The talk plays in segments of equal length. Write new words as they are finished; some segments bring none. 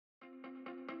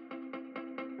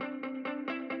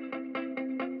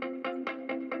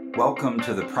Welcome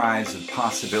to the Prize of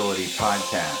Possibility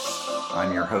podcast.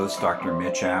 I'm your host, Dr.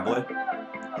 Mitch Ablett.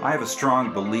 I have a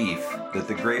strong belief that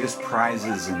the greatest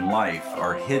prizes in life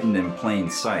are hidden in plain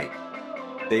sight.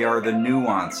 They are the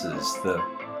nuances, the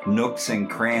nooks and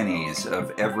crannies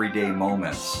of everyday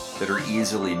moments that are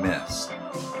easily missed.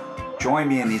 Join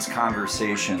me in these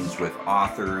conversations with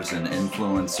authors and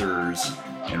influencers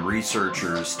and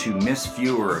researchers to miss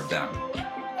fewer of them,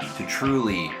 to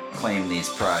truly claim these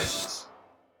prizes.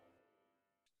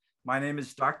 My name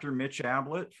is Dr. Mitch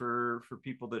Ablett for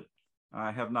people that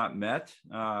I have not met.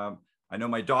 I know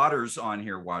my daughter's on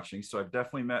here watching, so I've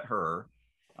definitely met her.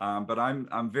 But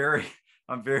I'm very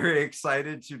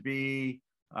excited to be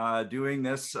doing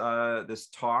this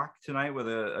talk tonight with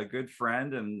a good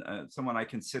friend and someone I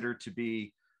consider to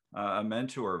be a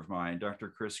mentor of mine, Dr.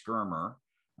 Chris Germer.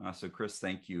 So Chris,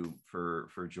 thank you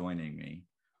for joining me.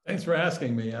 Thanks for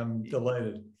asking me. I'm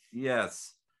delighted.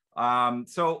 Yes.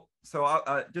 So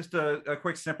just a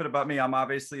quick snippet about me. I'm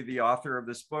obviously the author of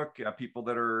this book. People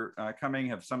that are coming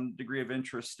have some degree of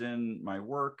interest in my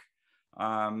work.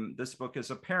 This book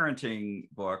is a parenting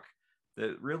book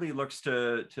that really looks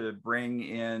to bring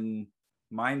in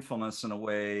mindfulness in a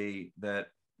way that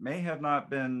may have not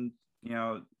been,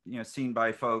 seen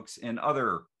by folks in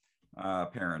other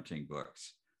parenting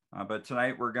books. But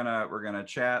tonight we're gonna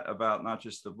chat about not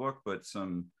just the book, but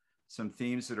some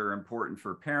themes that are important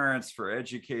for parents, for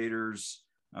educators,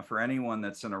 for anyone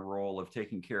that's in a role of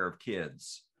taking care of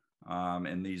kids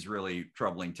in these really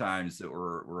troubling times that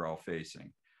we're all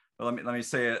facing. But let me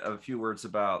say a few words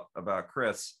about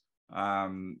Chris.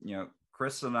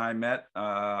 Chris and I met,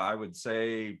 I would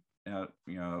say,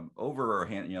 over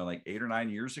like 8 or 9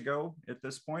 years ago at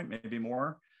this point, maybe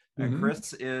more. And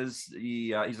Chris is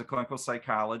he's a clinical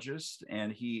psychologist,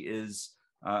 and he is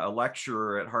a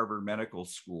lecturer at Harvard Medical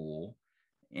School,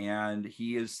 and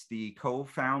he is the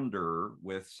co-founder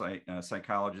with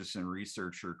psychologist and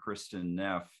researcher Kristin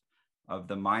Neff of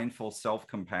the Mindful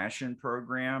Self-Compassion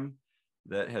program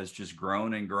that has just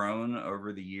grown and grown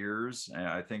over the years. And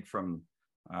I think from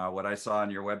what I saw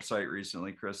on your website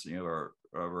recently, Chris,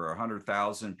 over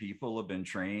 100,000 people have been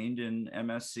trained in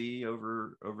MSC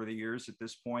over the years at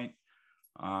this point.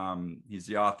 He's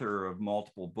the author of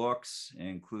multiple books,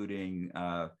 including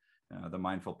The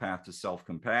Mindful Path to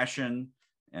Self-Compassion,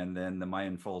 and then the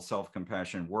Mindful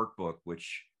Self-Compassion Workbook,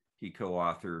 which he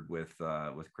co-authored with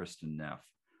Kristin Neff.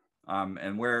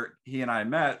 And where he and I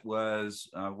met was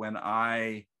when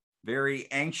I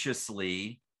very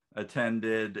anxiously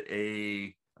attended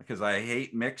because I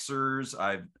hate mixers.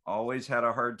 I've always had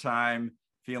a hard time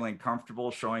feeling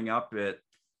comfortable showing up at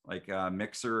like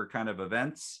mixer kind of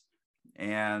events.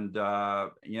 And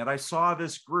yet I saw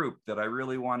this group that I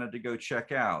really wanted to go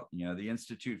check out, the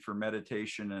Institute for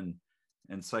Meditation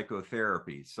and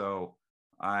Psychotherapy. So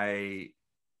I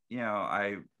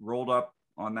rolled up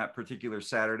on that particular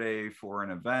Saturday for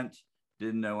an event,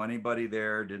 didn't know anybody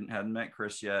there, hadn't met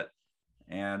Chris yet,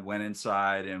 and went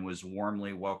inside and was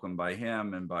warmly welcomed by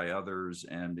him and by others,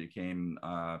 and became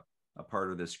a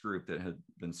part of this group that had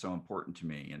been so important to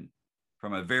me. And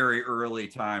from a very early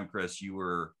time, Chris, you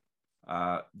were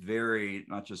very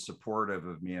not just supportive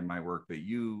of me and my work, but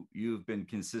you've been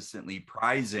consistently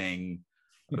prizing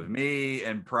of me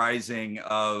and prizing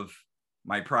of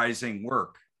my prizing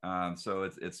work. So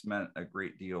it's meant a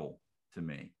great deal to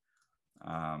me.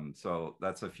 So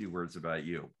that's a few words about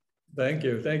you. Thank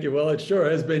you. Well, it sure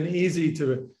has been easy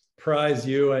to prize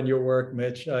you and your work,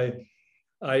 Mitch. I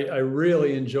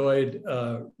really enjoyed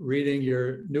reading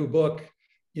your new book.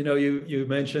 You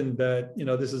mentioned that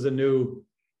this is a new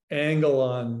angle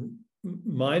on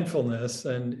mindfulness,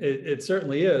 and it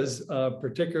certainly is,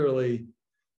 particularly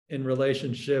in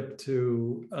relationship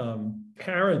to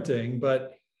parenting.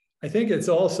 But I think it's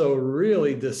also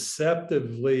really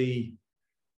deceptively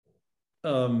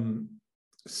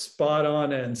spot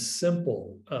on and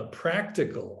simple,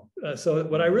 practical. So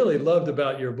what I really loved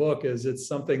about your book is it's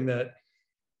something that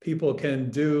people can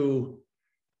do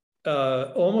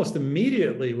almost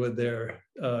immediately with their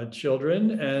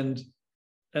children.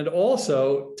 And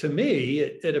also, to me,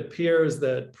 it appears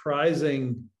that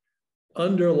prizing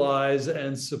underlies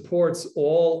and supports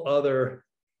all other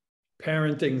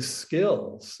parenting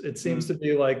skills. It seems to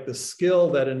be like the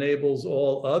skill that enables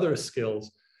all other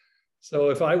skills. So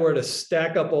if I were to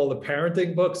stack up all the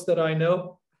parenting books that I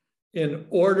know in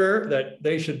order that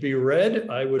they should be read,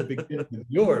 I would begin with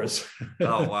yours.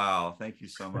 Oh, wow. Thank you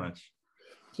so much.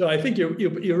 So I think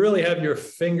you really have your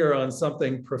finger on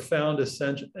something profound,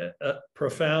 essential,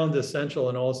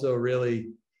 and also really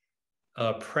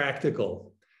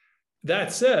practical.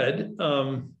 That said,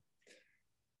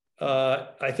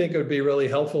 I think it would be really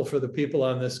helpful for the people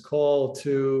on this call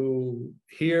to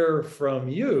hear from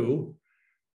you.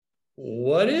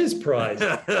 What is prize?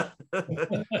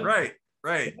 Right,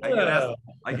 right. Yeah.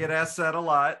 I get asked that a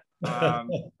lot.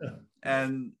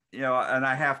 And and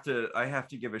I have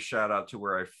to give a shout out to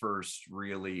where I first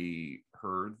really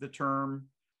heard the term.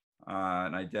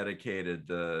 And I dedicated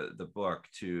the book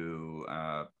to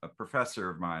a professor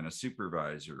of mine, a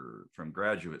supervisor from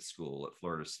graduate school at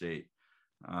Florida State,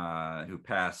 who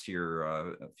passed here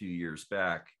a few years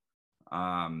back,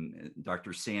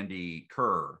 Dr. Sandy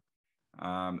Kerr,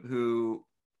 who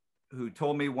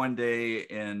told me one day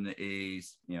in a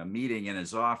meeting in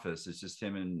his office. It's just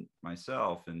him and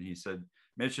myself, and he said,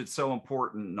 "Mitch, it's so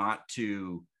important not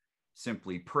to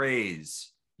simply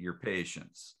praise your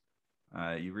patients.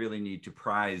 You really need to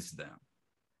prize them."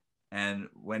 And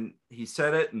when he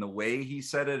said it and the way he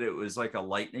said it, it was like a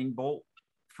lightning bolt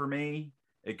for me.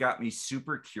 It got me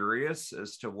super curious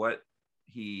as to what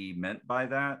he meant by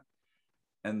that.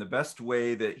 And the best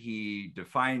way that he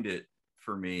defined it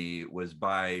for me was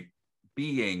by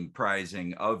being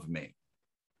prizing of me.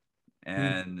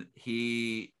 And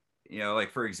he,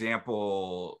 like, for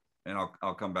example, and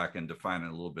I'll come back and define it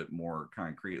a little bit more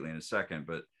concretely in a second,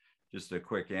 but just a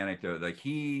quick anecdote. Like,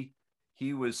 he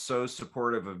was so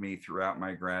supportive of me throughout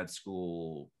my grad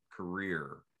school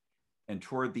career. And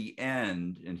toward the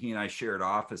end, and he and I shared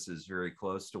offices very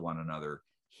close to one another,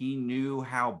 he knew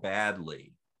how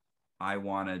badly I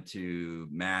wanted to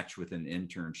match with an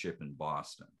internship in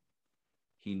Boston.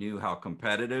 He knew how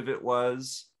competitive it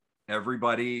was.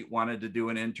 Everybody wanted to do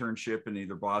an internship in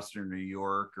either Boston or New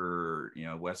York or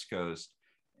West Coast.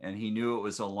 And he knew it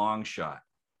was a long shot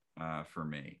for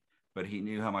me. But he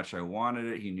knew how much I wanted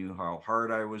it. He knew how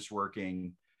hard I was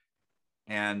working.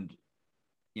 And,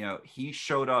 he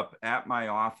showed up at my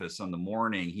office on the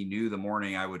morning. He knew the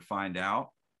morning I would find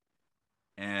out.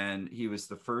 And he was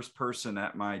the first person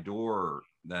at my door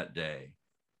that day.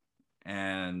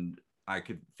 And I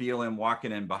could feel him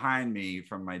walking in behind me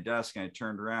from my desk. And I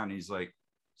turned around. And he's like,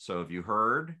 "So have you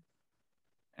heard?"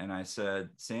 And I said,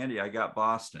 "Sandy, I got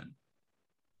Boston."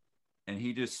 And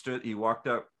he just stood, he walked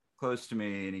up close to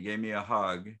me and he gave me a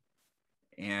hug,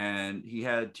 and he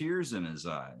had tears in his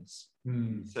eyes.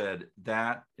 He said,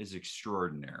 "That is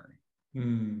extraordinary."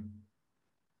 And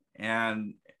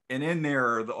in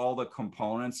there are all the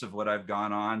components of what I've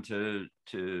gone on to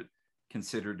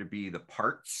consider to be the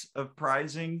parts of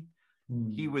prizing.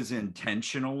 He was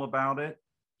intentional about it.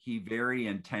 He very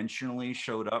intentionally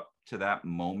showed up to that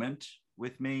moment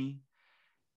with me,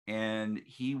 and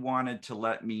he wanted to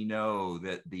let me know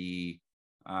that the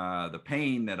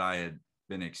pain that I had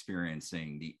been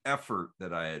experiencing, the effort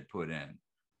that I had put in,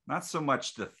 not so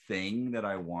much the thing that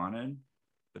I wanted,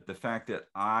 but the fact that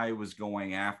I was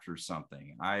going after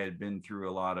something. I had been through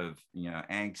a lot of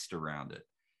angst around it.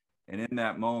 And in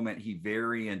that moment, he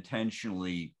very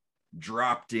intentionally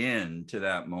dropped into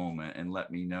that moment and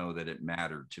let me know that it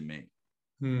mattered to me.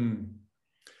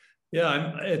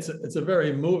 Yeah, it's a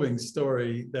very moving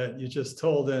story that you just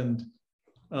told. And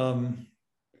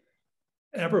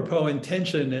apropos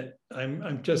intention,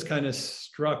 I'm just kind of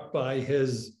struck by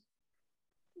his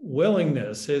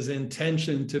willingness, his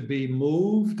intention to be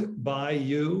moved by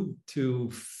you, to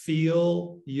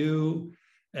feel you,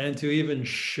 and to even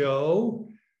show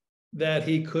that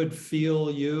he could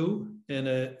feel you in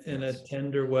a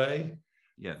tender way.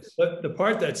 Yes. But the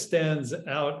part that stands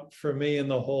out for me in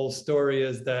the whole story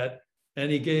is that,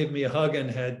 and he gave me a hug and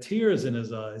had tears in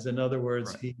his eyes. In other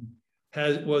words, Right.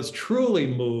 he was truly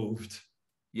moved.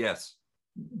 Yes.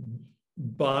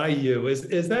 By you.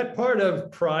 Is that part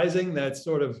of prizing, that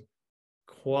sort of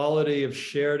quality of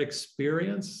shared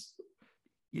experience?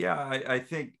 Yeah, I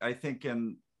think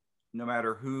in no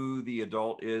matter who the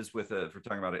adult is if we're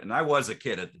talking about it, and I was a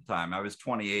kid at the time. I was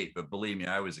 28, but believe me,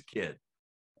 I was a kid.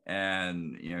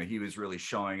 And he was really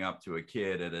showing up to a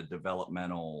kid at a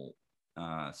developmental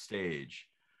stage.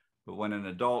 But when an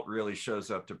adult really shows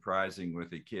up to prizing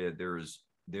with a kid, there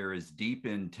is deep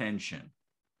intention.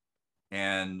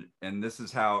 And this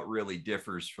is how it really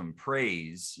differs from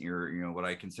praise. What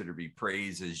I consider to be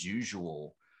praise as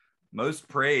usual. Most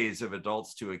praise of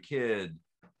adults to a kid,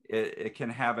 it can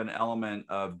have an element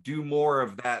of do more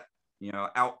of that,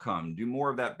 outcome, do more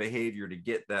of that behavior to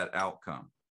get that outcome.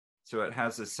 So it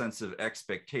has a sense of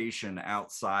expectation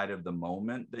outside of the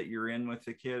moment that you're in with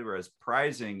the kid, whereas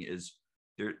prizing is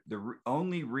the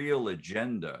only real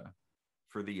agenda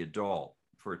for the adult,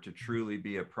 for it to truly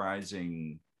be a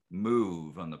prizing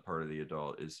move on the part of the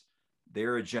adult, is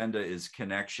their agenda is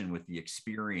connection with the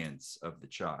experience of the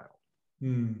child.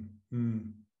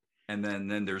 And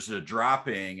then there's a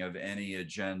dropping of any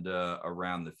agenda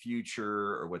around the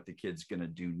future or what the kid's going to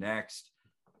do next.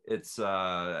 It's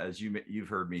as you've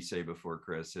heard me say before,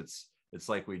 Chris, it's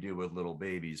like we do with little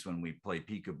babies when we play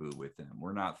peekaboo with them.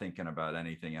 We're not thinking about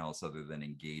anything else other than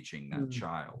engaging that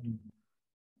child.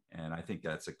 And I think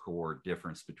that's a core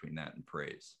difference between that and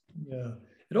praise. Yeah.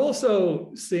 It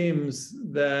also seems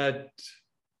that,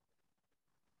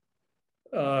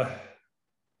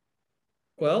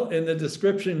 well, in the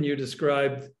description you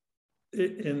described,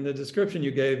 in the description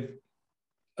you gave,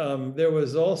 there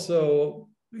was also,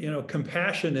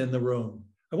 compassion in the room.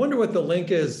 I wonder what the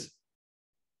link is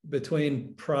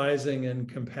between prizing and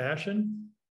compassion.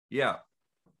 Yeah.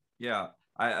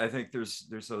 I think there's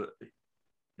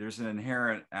an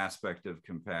inherent aspect of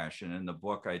compassion. In the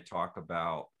book, I talk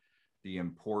about the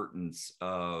importance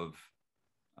of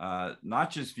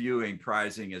not just viewing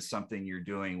prizing as something you're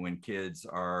doing when kids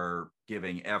are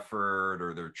giving effort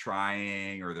or they're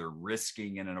trying or they're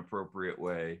risking in an appropriate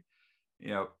way.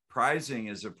 Prizing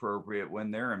is appropriate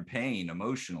when they're in pain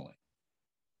emotionally.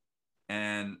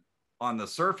 And on the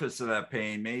surface of that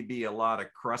pain may be a lot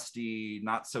of crusty,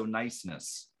 not so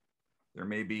niceness. There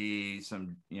may be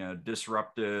some,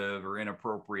 disruptive or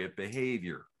inappropriate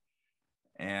behavior.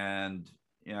 And,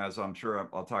 as I'm sure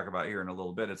I'll talk about here in a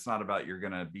little bit, it's not about you're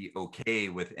going to be okay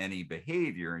with any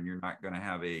behavior and you're not going to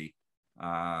have a,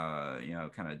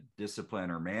 kind of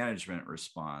discipline or management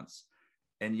response.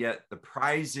 And yet the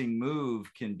prizing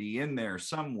move can be in there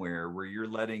somewhere where you're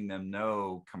letting them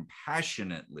know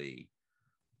compassionately,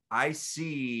 I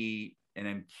see and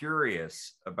am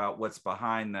curious about what's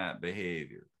behind that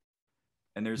behavior.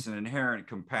 And there's an inherent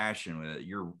compassion with it.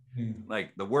 You're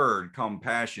like the word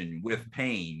compassion with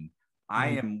pain. I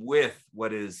am with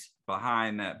what is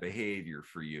behind that behavior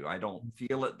for you. I don't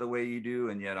feel it the way you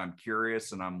do, and yet I'm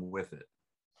curious and I'm with it.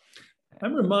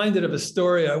 I'm reminded of a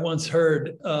story I once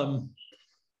heard of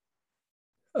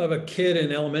a kid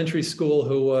in elementary school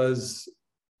who was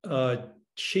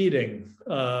cheating.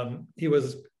 He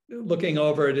was looking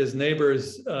over at his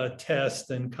neighbor's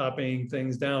test and copying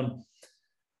things down.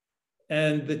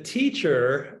 And the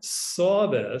teacher saw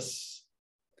this.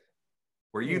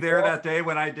 Were you there that day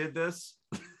when I did this?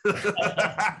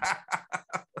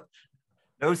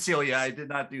 No, Celia, I did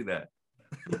not do that.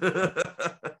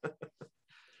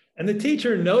 And the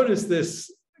teacher noticed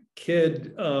this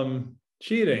kid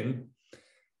cheating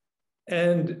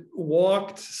and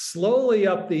walked slowly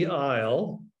up the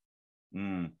aisle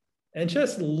and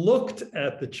just looked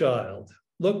at the child,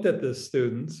 looked at the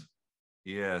students.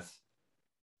 Yes.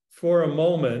 For a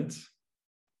moment,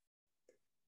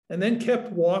 and then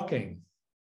kept walking.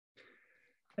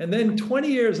 And then 20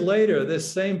 years later,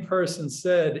 this same person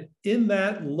said, in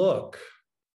that look,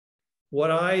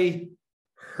 what I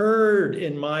heard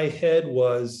in my head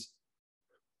was,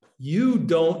 you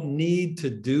don't need to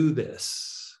do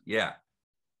this. Yeah.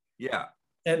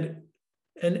 And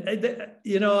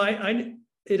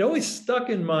it always stuck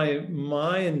in my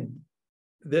mind,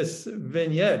 this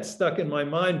vignette stuck in my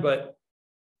mind, but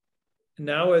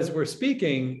now as we're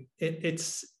speaking,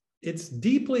 it's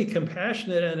deeply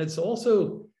compassionate, and it's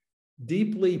also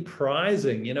deeply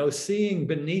prizing, seeing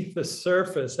beneath the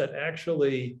surface that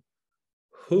actually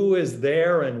who is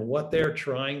there and what they're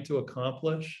trying to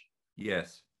accomplish.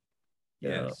 Yes.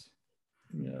 Yeah.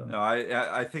 No,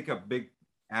 I think a big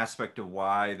aspect of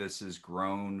why this has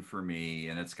grown for me,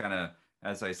 and it's kind of,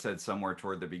 as I said somewhere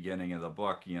toward the beginning of the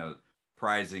book,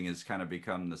 prizing has kind of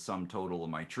become the sum total of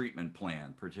my treatment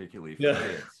plan, particularly for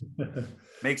kids.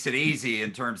 Makes it easy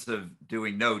in terms of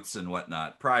doing notes and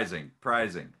whatnot. Prizing.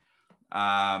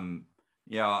 I've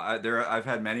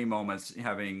had many moments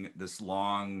having this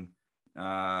long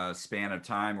span of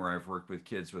time where I've worked with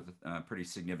kids with pretty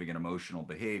significant emotional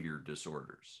behavior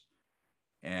disorders.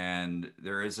 And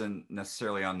there isn't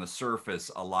necessarily on the surface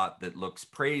a lot that looks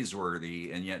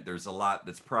praiseworthy, and yet there's a lot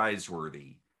that's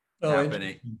prizeworthy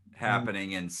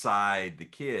happening inside the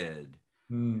kid.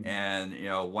 And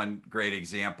one great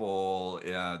example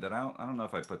that I don't know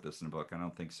if I put this in the book, I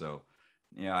don't think so.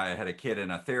 I had a kid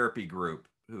in a therapy group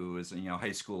who was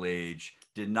high school age,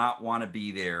 did not want to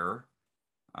be there,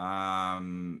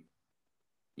 and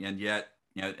yet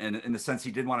and in the sense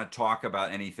he didn't want to talk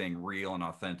about anything real and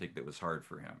authentic that was hard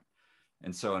for him.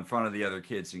 And so in front of the other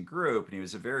kids in group, and he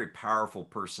was a very powerful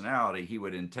personality, he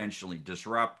would intentionally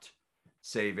disrupt,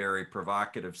 say very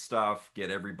provocative stuff, get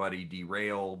everybody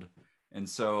derailed. And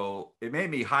so it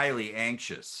made me highly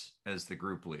anxious as the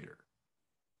group leader.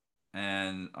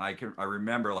 And I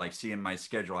remember like seeing my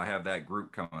schedule, I have that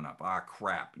group coming up.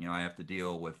 Crap, I have to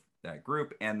deal with that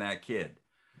group and that kid.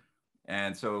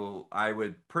 And so I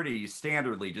would pretty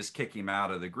standardly just kick him out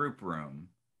of the group room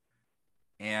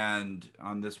And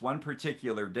on this one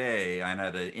particular day, I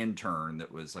had an intern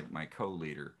that was like my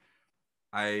co-leader.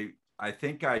 I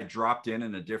think I dropped in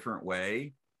a different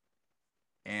way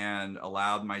and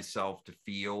allowed myself to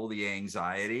feel the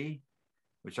anxiety,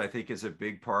 which I think is a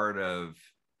big part of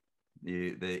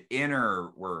the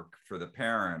inner work for the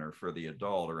parent or for the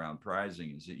adult around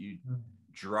prizing, is that you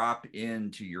drop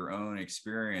into your own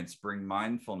experience, bring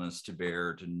mindfulness to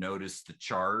bear to notice the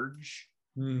charge,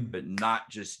 but not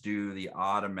just do the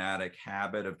automatic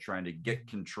habit of trying to get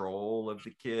control of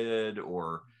the kid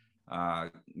or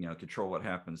control what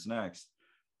happens next.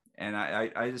 And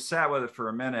I just sat with it for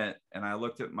a minute, and I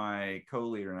looked at my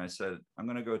co-leader and I said, I'm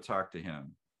going to go talk to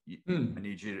him. I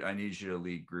need you to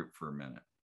lead group for a minute.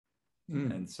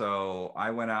 And so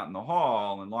I went out in the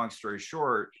hall, and long story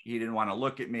short, he didn't want to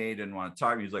look at me, didn't want to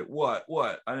talk to me. He's like, what?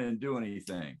 I didn't do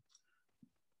anything.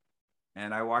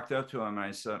 And I walked up to him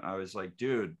and I was like,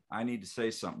 dude, I need to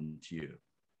say something to you.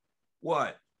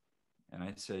 What? And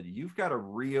I said, you've got a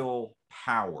real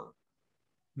power.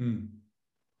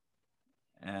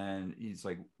 And he's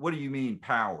like, what do you mean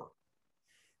power?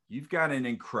 You've got an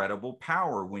incredible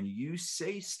power. When you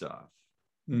say stuff,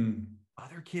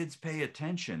 other kids pay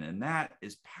attention, and that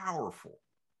is powerful.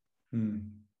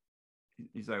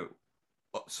 He's like,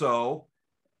 so?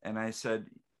 And I said,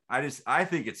 I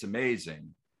think it's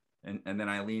amazing. And then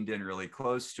I leaned in really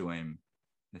close to him.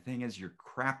 The thing is, you're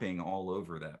crapping all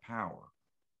over that power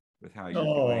with how you're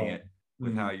doing it,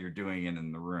 with how you're doing it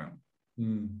in the room.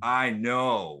 I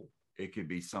know it could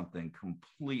be something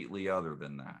completely other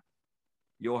than that.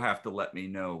 You'll have to let me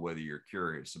know whether you're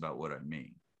curious about what I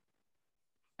mean.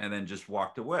 And then just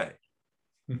walked away.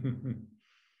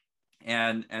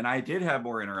 And I did have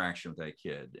more interaction with that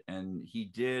kid, and he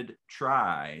did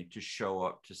try to show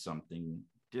up to something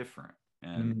different.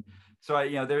 And so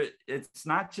it's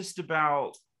not just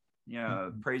about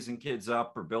praising kids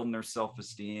up or building their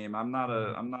self-esteem. I'm not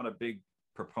a big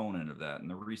proponent of that, and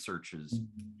the research is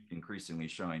increasingly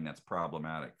showing that's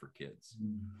problematic for kids.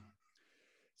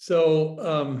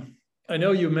 So I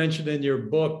know you mentioned in your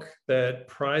book that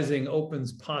prizing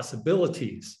opens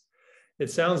possibilities.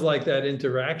 It sounds like that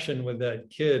interaction with that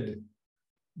kid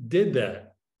did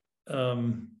that.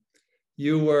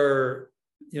 You were,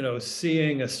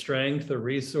 seeing a strength, a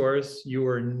resource, you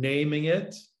were naming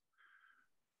it.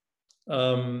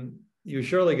 You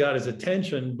surely got his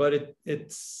attention, but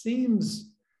it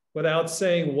seems, without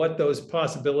saying what those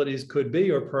possibilities could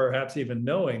be, or perhaps even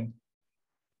knowing,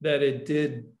 that it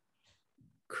did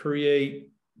create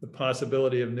the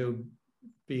possibility of new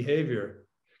behavior.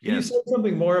 Can you say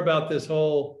something more about this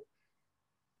whole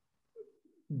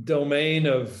domain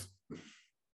of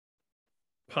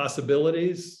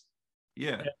possibilities?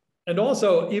 Yeah. And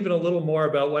also even a little more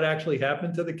about what actually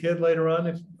happened to the kid later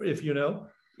on, if you know?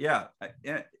 Yeah.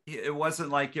 It wasn't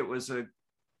like it was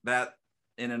that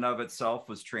in and of itself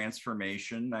was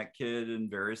transformation. That kid, in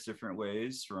various different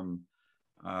ways, from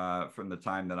the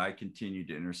time that I continued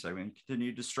to intersect and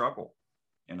continued to struggle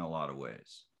in a lot of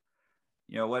ways.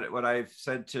 What I've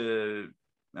said to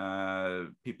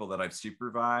people that I've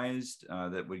supervised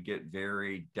that would get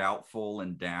very doubtful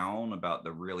and down about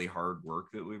the really hard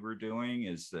work that we were doing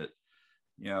is that,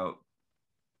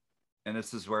 and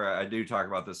this is where I do talk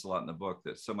about this a lot in the book,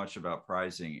 that so much about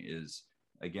prizing is,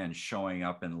 again, showing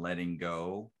up and letting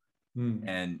go.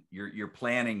 And you're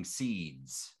planting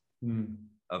seeds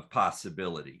of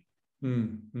possibility.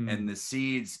 And the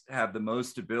seeds have the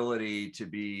most ability to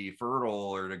be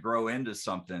fertile or to grow into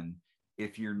something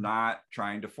if you're not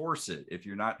trying to force it, if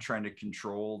you're not trying to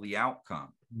control the outcome.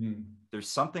 There's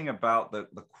something about the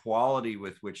quality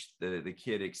with which the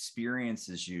kid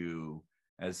experiences you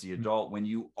as the adult when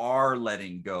you are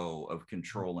letting go of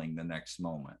controlling the next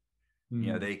moment.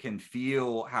 They can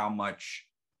feel how much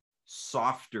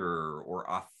softer or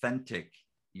authentic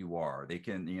you are. They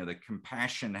can, the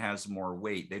compassion has more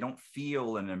weight. They don't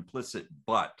feel an implicit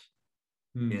but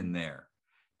in there.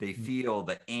 They feel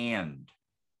the and ...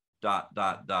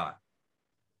 And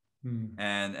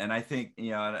I think,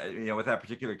 with that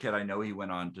particular kid, I know he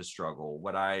went on to struggle.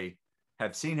 What I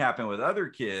have seen happen with other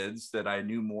kids that I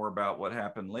knew more about what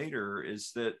happened later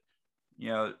is that,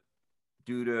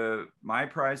 due to my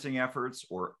prizing efforts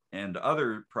and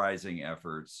other prizing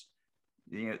efforts,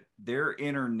 their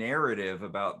inner narrative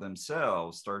about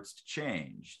themselves starts to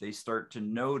change. They start to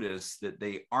notice that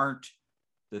they aren't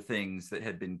the things that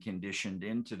had been conditioned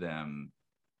into them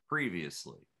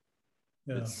previously.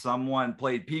 That someone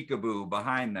played peekaboo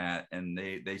behind that, and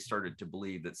they started to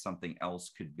believe that something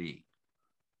else could be.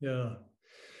 Yeah.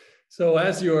 So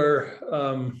as you're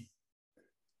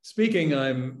speaking,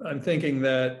 I'm thinking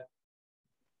that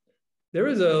there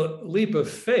is a leap of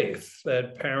faith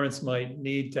that parents might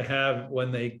need to have when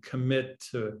they commit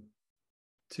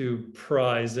to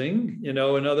prizing. In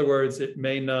other words, it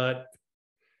might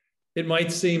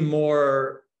seem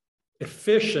more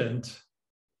efficient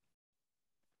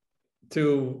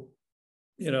to,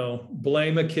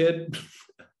 blame a kid,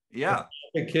 Yeah.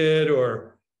 a kid,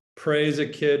 or praise a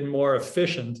kid, more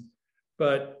efficient.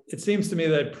 But it seems to me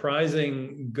that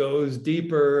prizing goes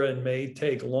deeper and may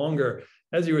take longer.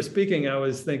 As you were speaking, I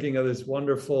was thinking of this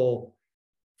wonderful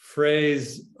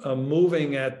phrase,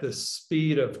 moving at the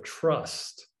speed of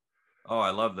trust. Oh,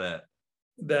 I love that.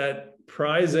 That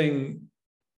prizing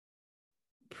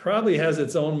probably has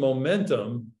its own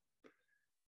momentum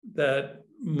that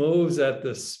moves at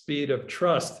the speed of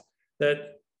trust.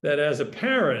 That as a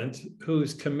parent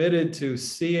who's committed to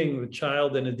seeing the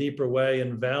child in a deeper way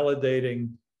and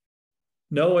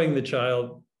knowing the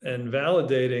child and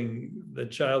validating the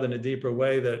child in a deeper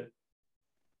way, that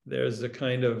there's a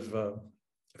kind of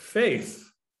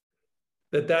faith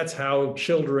that's how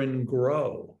children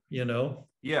grow, Yeah.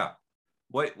 Yeah,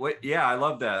 I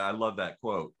love that. I love that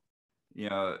quote.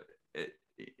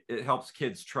 It helps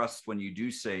kids trust when you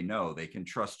do say no. They can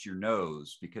trust your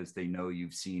no's because they know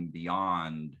you've seen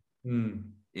beyond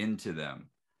into them.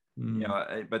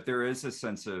 But there is a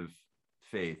sense of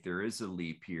faith. There is a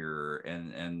leap here,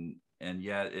 and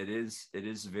yet it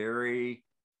is very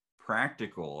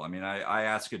practical. I mean, I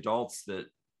ask adults that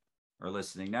are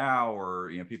listening now,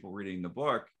 or people reading the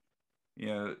book,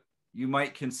 you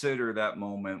might consider that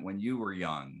moment when you were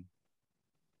young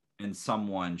and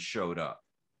someone showed up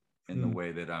in the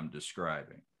way that I'm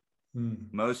describing.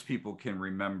 Most people can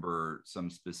remember some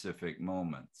specific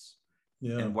moments.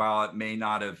 Yeah. And while it may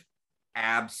not have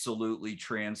absolutely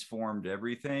transformed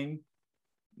everything,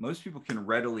 most people can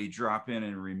readily drop in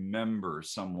and remember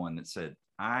someone that said,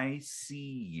 I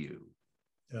see you.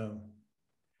 Yeah.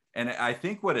 And I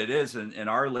think what it is in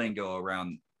our lingo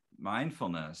around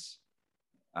mindfulness,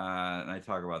 and I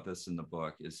talk about this in the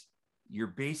book, is you're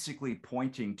basically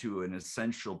pointing to an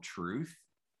essential truth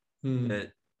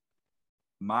that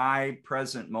my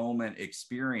present moment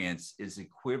experience is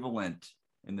equivalent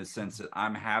in the sense that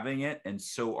I'm having it, and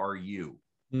so are you.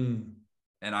 And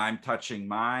I'm touching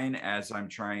mine as I'm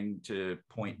trying to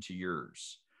point to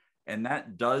yours. And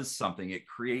that does something. It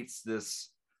creates this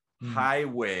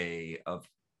highway of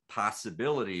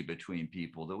possibility between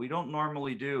people that we don't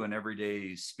normally do in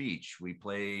everyday speech. We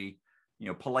play,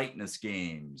 politeness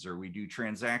games, or we do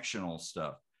transactional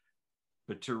stuff.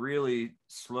 But to really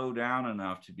slow down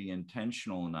enough to be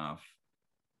intentional enough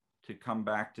to come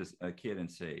back to a kid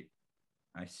and say,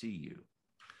 I see you.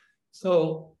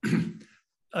 So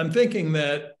I'm thinking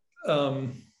what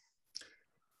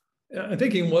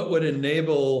would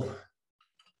enable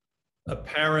a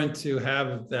parent to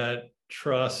have that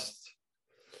trust.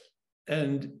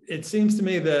 And it seems to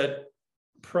me that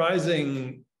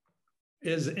prizing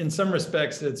is, in some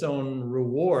respects, its own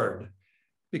reward,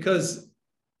 because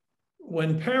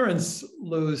when parents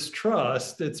lose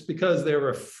trust, it's because they're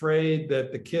afraid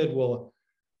that the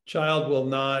child will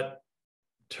not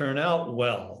turn out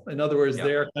well. In other words,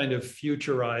 they're kind of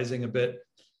futurizing a bit.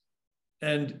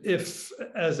 And if,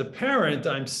 as a parent,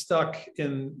 I'm stuck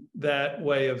in that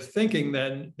way of thinking,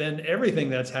 then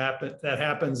everything that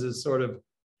happens is sort of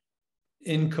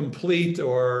incomplete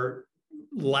or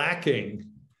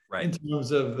lacking in terms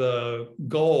of the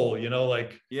goal.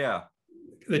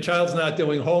 The child's not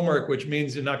doing homework, which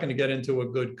means you're not going to get into a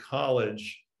good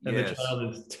college, and the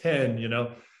child is 10.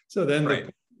 So then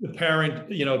the parent,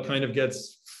 kind of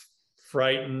gets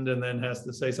frightened and then has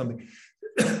to say something.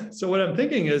 So what I'm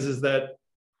thinking is that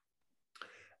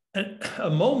a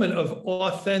moment of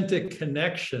authentic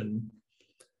connection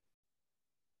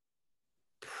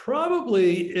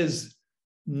probably is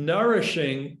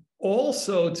nourishing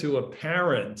also to a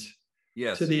parent,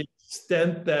 to the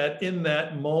extent that in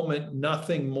that moment,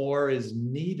 nothing more is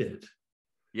needed.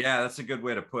 Yeah, that's a good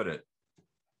way to put it.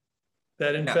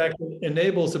 That in fact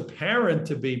enables a parent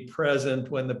to be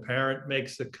present when the parent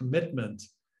makes a commitment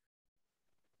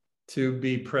to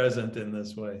be present in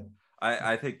this way.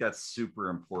 I think that's super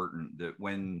important, that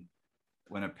when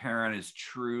a parent is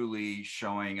truly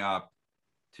showing up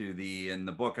to in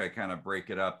the book, I kind of break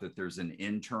it up that there's an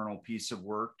internal piece of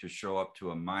work to show up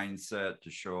to a mindset,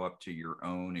 to show up to your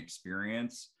own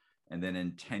experience, and then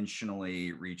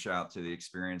intentionally reach out to the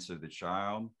experience of the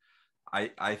child.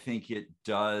 I think it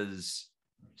does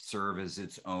serve as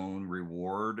its own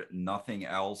reward. Nothing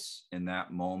else in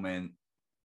that moment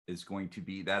is going to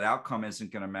be, that outcome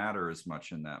isn't going to matter as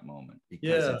much in that moment,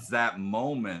 because it's that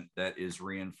moment that is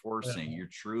reinforcing. You're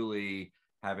truly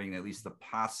having at least the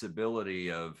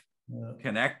possibility of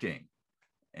connecting.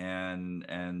 And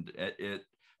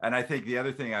I think the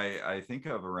other thing I think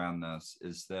of around this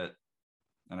is that,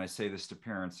 and I say this to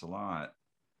parents a lot,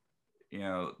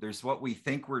 there's what we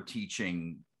think we're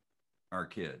teaching our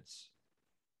kids.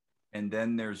 And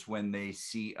then there's when they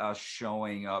see us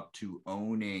showing up to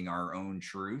owning our own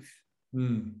truth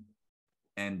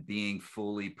and being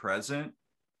fully present.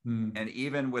 And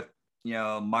even with,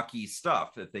 mucky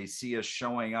stuff, that they see us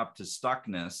showing up to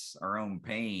stuckness, our own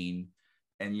pain,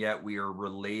 and yet we are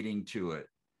relating to it.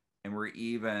 And we're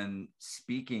even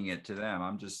speaking it to them.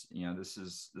 I'm just, this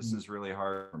is really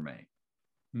hard for me.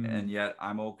 And yet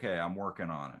I'm okay. I'm working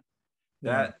on it.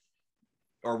 That,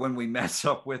 or when we mess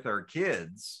up with our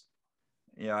kids,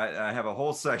 I have a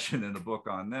whole section in the book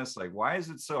on this. Like, why is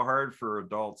it so hard for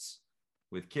adults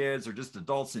with kids, or just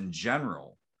adults in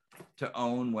general, to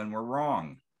own when we're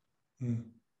wrong,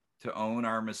 to own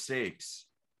our mistakes?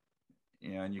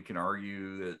 And you can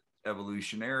argue that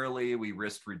evolutionarily we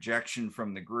risked rejection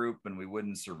from the group and we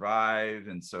wouldn't survive,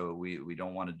 and so we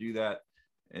don't want to do that.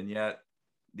 And yet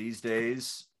these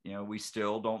days, we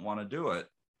still don't want to do it.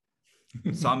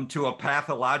 Some to a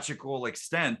pathological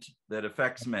extent that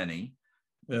affects many.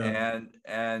 And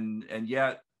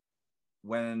yet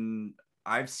when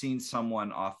I've seen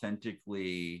someone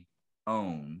authentically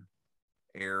own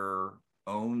error,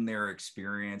 own their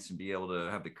experience, and be able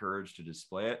to have the courage to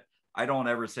display it, I don't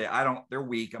ever say, they're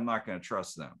weak, I'm not going to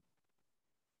trust them.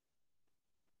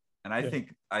 And I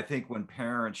think when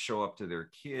parents show up to their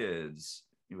kids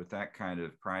with that kind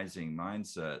of prizing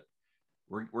mindset,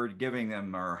 we're giving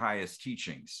them our highest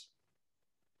teachings.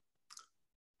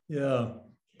 Yeah.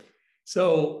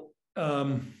 So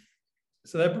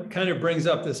that kind of brings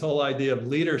up this whole idea of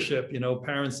leadership.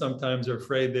 Parents sometimes are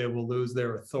afraid they will lose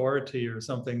their authority or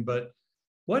something, but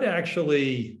what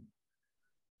actually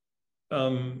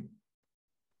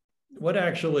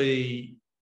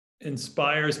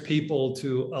inspires people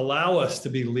to allow us to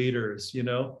be leaders?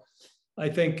 I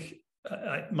think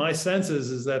my sense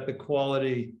is that the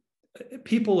quality,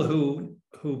 people who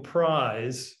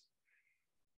prize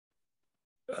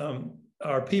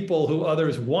are people who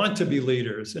others want to be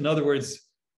leaders. In other words,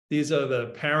 these are the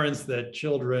parents that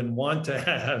children want to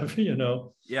have,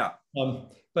 Yeah.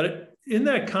 But in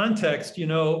that context,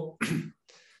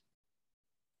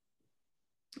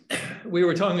 we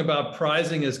were talking about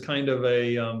prizing as kind of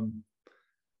a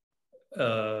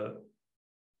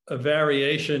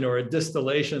variation or a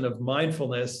distillation of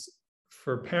mindfulness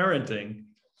for parenting.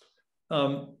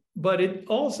 But it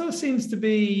also seems to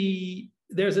be,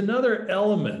 there's another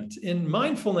element in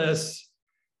mindfulness,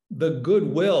 the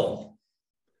goodwill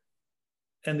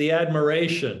and the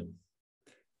admiration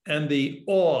and the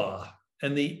awe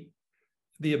and the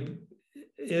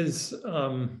is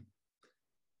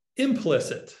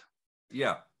implicit.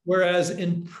 Yeah. Whereas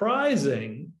in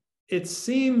prizing, it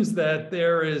seems that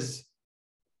there is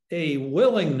a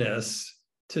willingness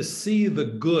to see the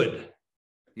good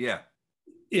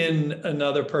in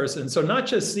another person. So not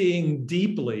just seeing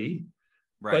deeply,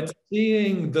 but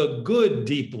seeing the good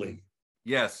deeply.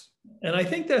 Yes. And I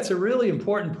think that's a really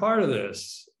important part of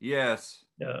this. Yes.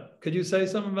 Yeah. Could you say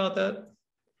something about that?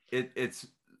 It's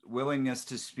willingness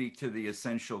to speak to the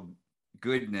essential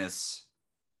goodness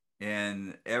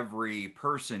in every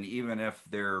person, even if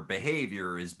their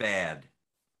behavior is bad,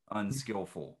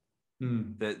 unskillful.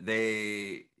 That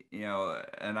they,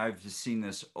 and I've just seen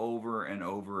this over and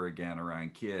over again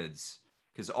around kids,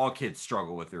 because all kids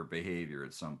struggle with their behavior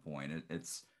at some point.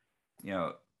 It's,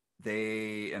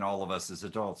 they and all of us as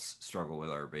adults struggle with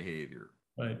our behavior.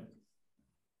 Right.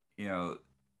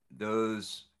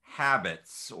 Those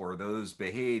habits or those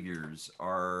behaviors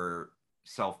are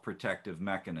self-protective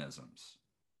mechanisms.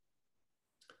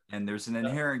 And there's an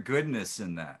inherent goodness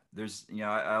in that. There's,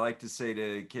 I like to say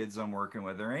to kids I'm working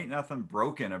with, there ain't nothing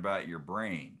broken about your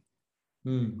brain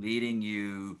leading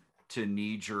you to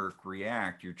knee-jerk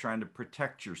react. You're trying to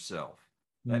protect yourself.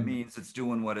 That means it's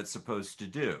doing what it's supposed to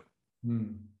do.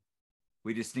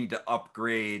 We just need to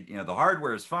upgrade, the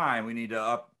hardware is fine. We need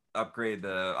to upgrade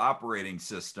the operating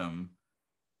system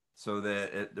so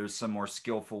that there's some more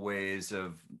skillful ways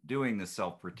of doing the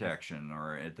self-protection,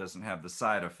 or it doesn't have the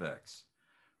side effects.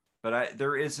 But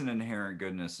there is an inherent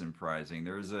goodness in prizing.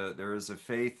 There is a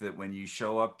faith that when you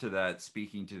show up to that,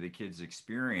 speaking to the kid's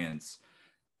experience,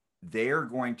 they're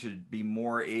going to be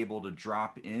more able to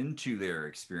drop into their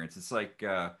experience. It's like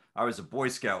I was a Boy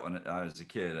Scout when I was a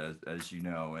kid, as you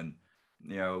know, and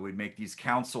we'd make these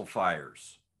council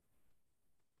fires.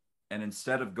 And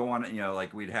instead of going,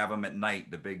 like we'd have them at night,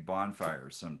 the big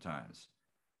bonfires sometimes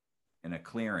in a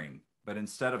clearing. But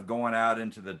instead of going out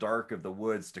into the dark of the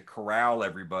woods to corral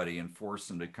everybody and force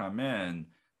them to come in,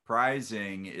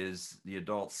 Prizing is the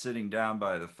adult sitting down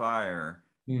by the fire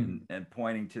and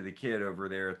pointing to the kid over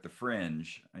there at the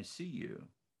fringe. I see you.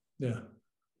 Yeah.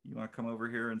 You want to come over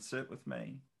here and sit with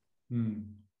me? Mm.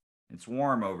 It's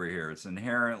warm over here. It's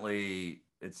inherently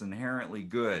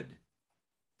good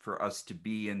for us to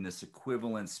be in this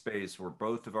equivalent space where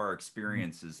both of our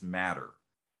experiences matter.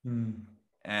 Mm.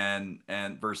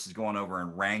 And versus going over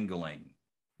and wrangling.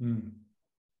 Mm.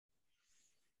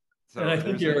 So and I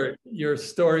think your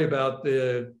story about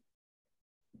the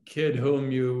kid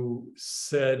whom you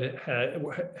said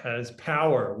has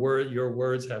power, your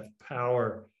words have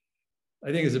power,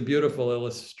 I think is a beautiful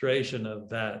illustration of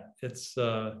that. It's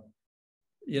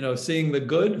seeing the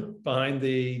good behind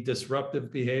the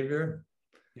disruptive behavior.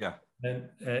 Yeah.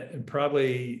 And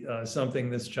probably something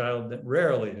this child that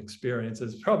rarely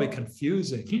experiences, probably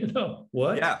confusing,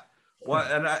 what? Yeah. Well,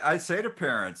 and I say to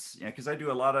parents, because I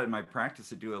do a lot of, in my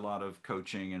practice, I do a lot of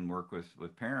coaching and work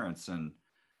with parents. And,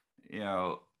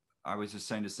 I was just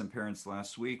saying to some parents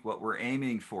last week, what we're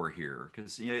aiming for here,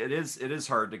 because it is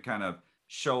hard to kind of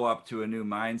show up to a new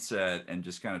mindset and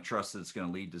just kind of trust that it's going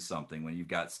to lead to something when you've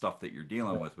got stuff that you're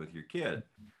dealing with your kid.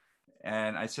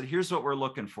 And I said, here's what we're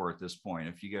looking for at this point.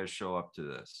 If you guys show up to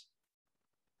this,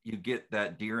 you get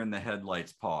that deer in the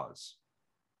headlights pause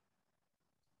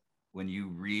when you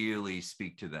really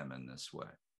speak to them in this way.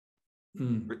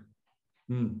 Mm.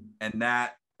 Mm. And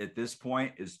that at this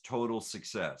point is total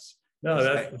success. No,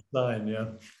 that's the sign. Yeah.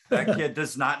 That kid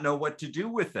does not know what to do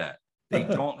with that. They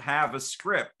don't have a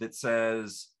script that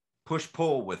says push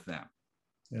pull with them.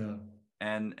 Yeah.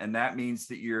 And that means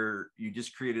that you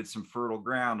just created some fertile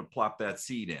ground to plop that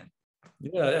seed in.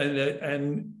 Yeah.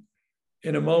 And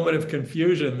in a moment of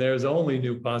confusion, there's only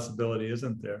new possibility,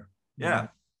 isn't there? Yeah.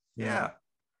 Yeah.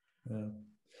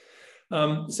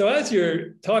 So as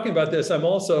you're talking about this, I'm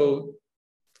also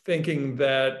thinking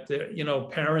that,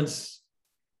 parents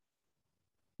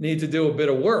need to do a bit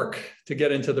of work to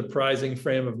get into the prizing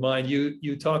frame of mind.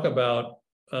 You talk about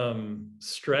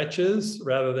stretches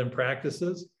rather than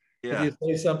practices. Yeah. Could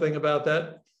you say something about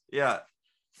that? Yeah.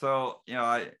 So,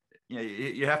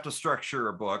 you have to structure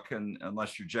a book, and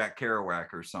unless you're Jack Kerouac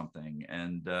or something.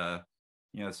 And,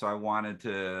 so I wanted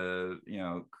to,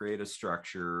 create a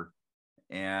structure.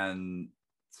 And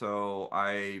so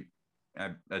I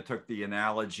took the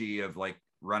analogy of like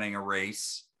running a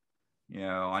race,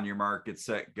 on your mark, get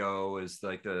set, go is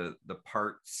like the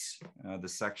parts, the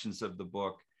sections of the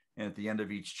book. And at the end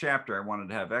of each chapter, I wanted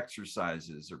to have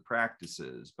exercises or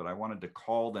practices, but I wanted to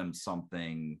call them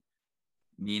something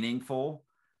meaningful.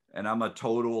 And I'm a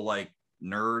total like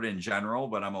nerd in general,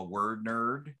 but I'm a word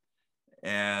nerd.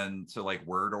 And so like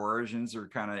word origins are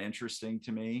kind of interesting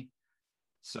to me.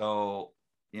 So,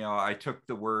 I took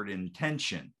the word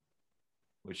intention,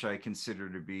 which I consider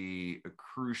to be a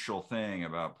crucial thing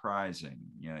about prizing,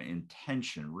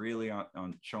 intention, really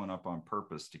on showing up on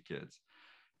purpose to kids.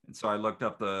 And so I looked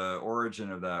up the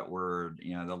origin of that word.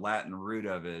 The Latin root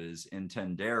of it is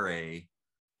intendere,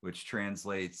 which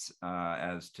translates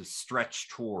as to stretch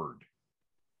toward.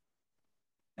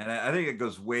 And I think it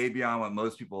goes way beyond what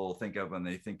most people think of when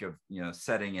they think of,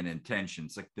 setting an intention.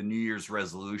 It's like the New Year's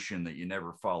resolution that you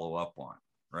never follow up on,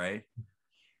 right?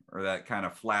 Or that kind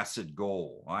of flaccid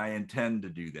goal. I intend to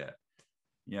do that.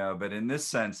 But in this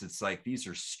sense, it's like these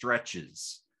are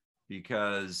stretches,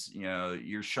 because,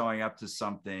 you're showing up to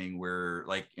something where,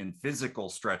 like in physical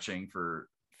stretching for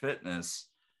fitness,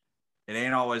 it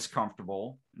ain't always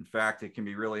comfortable. In fact, it can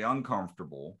be really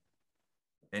uncomfortable.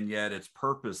 And yet it's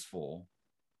purposeful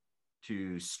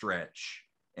to stretch,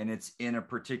 and it's in a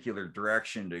particular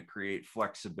direction to create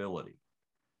flexibility.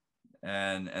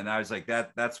 And I was like,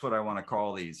 that's what I want to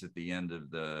call these at the end of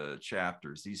the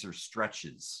chapters. These are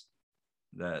stretches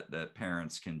that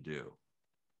parents can do.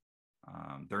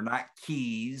 They're not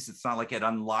keys. It's not like it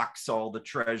unlocks all the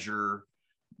treasure,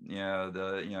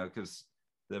 because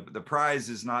the prize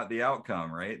is not the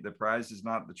outcome, right? The prize is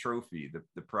not the trophy.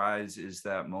 The prize is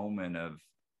that moment of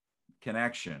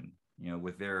connection,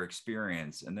 with their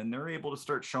experience. And then they're able to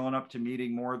start showing up to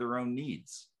meeting more of their own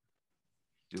needs,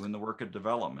 doing the work of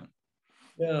development.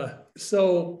 Yeah.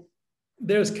 So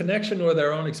there's connection with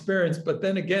our own experience, but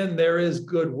then again, there is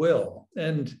goodwill.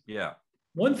 And yeah,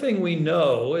 one thing we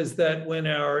know is that when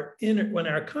our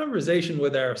conversation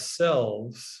with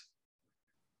ourselves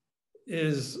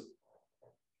is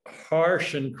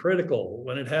harsh and critical,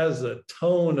 when it has a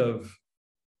tone of,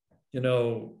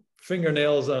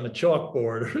 fingernails on a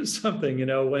chalkboard or something,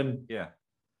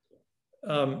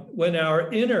 when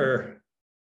our inner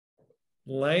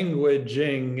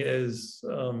languaging is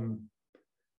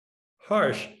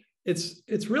harsh,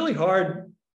 it's really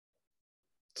hard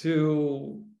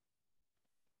to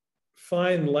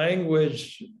find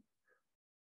language.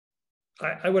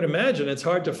 I would imagine it's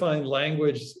hard to find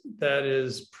language that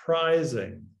is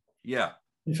prizing. Yeah.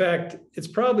 In fact, it's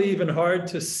probably even hard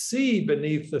to see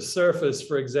beneath the surface,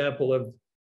 for example, of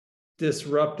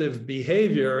disruptive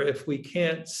behavior if we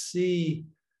can't see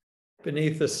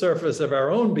beneath the surface of our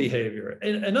own behavior.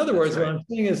 In other words, right. what I'm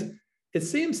saying is, it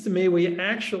seems to me we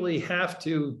actually have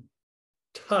to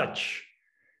touch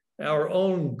our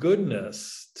own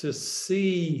goodness to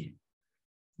see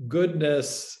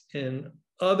goodness in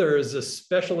others,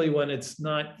 especially when it's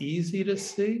not easy to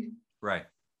see. Right,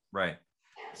 right.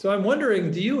 So I'm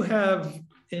wondering, do you have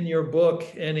in your book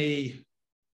any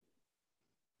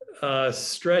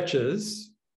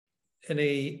stretches,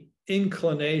 any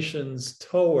inclinations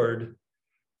toward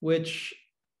which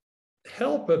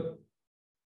help a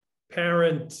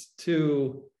parent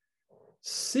to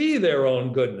see their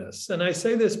own goodness? And I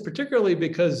say this particularly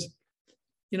because,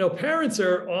 parents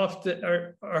are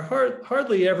often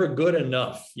hardly ever good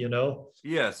enough.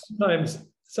 Yes.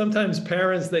 Sometimes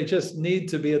parents, they just need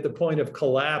to be at the point of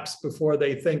collapse before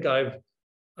they think I've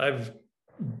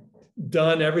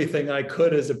done everything I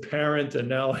could as a parent and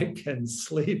now I can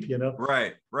sleep.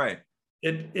 Right, right.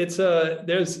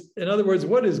 There's, in other words,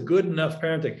 what is good enough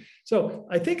parenting? So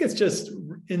I think it's just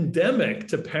endemic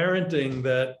to parenting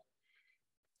that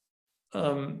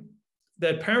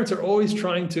parents are always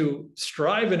trying to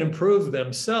strive and improve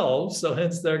themselves. So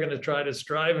hence they're going to try to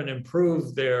strive and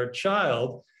improve their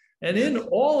child. And in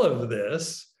all of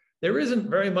this, there isn't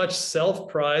very much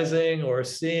self-prizing or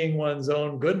seeing one's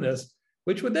own goodness,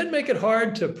 which would then make it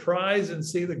hard to prize and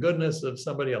see the goodness of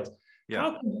somebody else.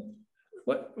 Yeah.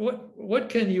 What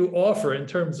can you offer in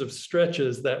terms of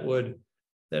stretches that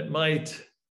might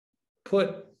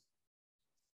put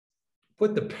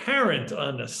the parent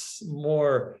on a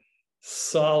more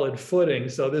solid footing,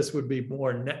 so this would be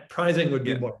more prizing would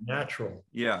be more natural?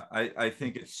 Yeah, I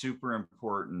think it's super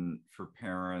important for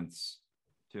parents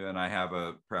to, and I have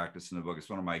a practice in the book, it's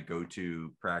one of my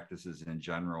go-to practices in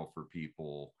general for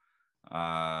people,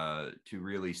 to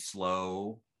really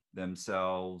slow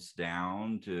themselves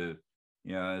down to,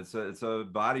 it's a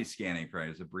body scanning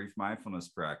practice, a brief mindfulness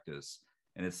practice.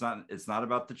 And it's not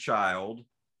about the child.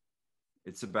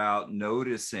 It's about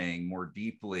noticing more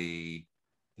deeply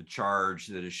the charge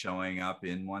that is showing up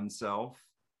in oneself,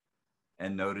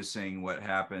 and noticing what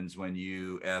happens when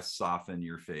you soften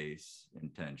your face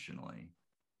intentionally,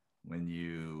 when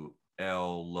you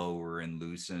lower and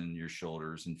loosen your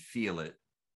shoulders and feel it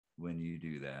when you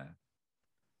do that.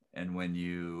 And when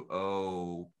you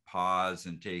pause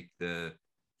and take the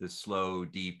slow,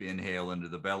 deep inhale into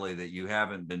the belly that you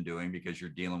haven't been doing because you're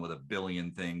dealing with a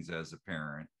billion things as a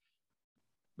parent.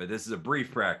 But this is a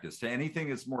brief practice. To anything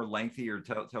that's more lengthy, or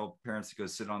tell parents to go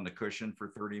sit on the cushion for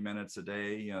 30 minutes a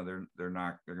day, they're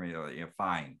going to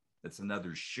fine. That's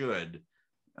another should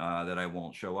that I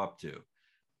won't show up to.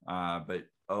 But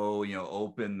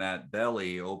open that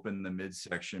belly, open the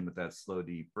midsection with that slow,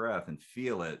 deep breath and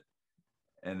feel it.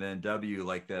 And then W,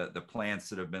 like the plants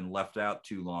that have been left out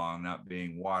too long, not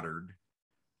being watered,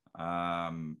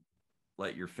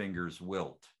 let your fingers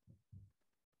wilt.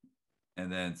 And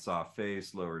then soft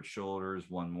face, lowered shoulders,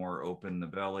 one more, open the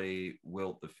belly,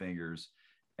 wilt the fingers.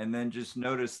 And then just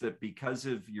notice that because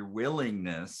of your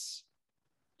willingness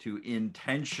to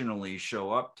intentionally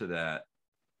show up to that,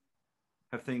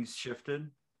 have things shifted?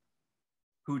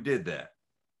 Who did that?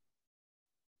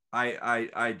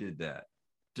 I did that.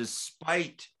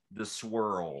 Despite the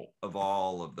swirl of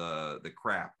all of the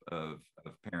crap of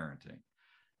parenting.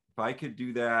 If I could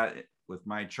do that with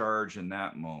my charge in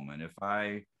that moment, if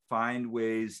I find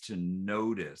ways to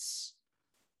notice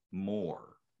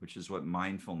more, which is what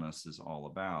mindfulness is all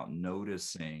about,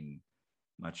 noticing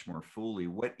much more fully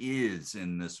what is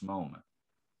in this moment,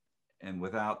 and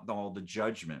without all the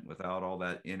judgment, without all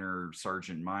that inner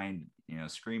sergeant mind,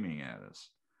 screaming at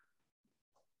us,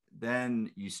 then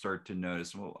you start to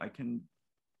notice, well,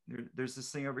 there's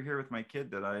this thing over here with my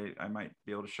kid that I might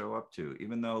be able to show up to,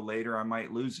 even though later I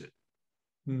might lose it.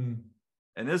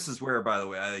 And this is where, by the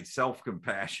way, I think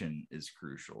self-compassion is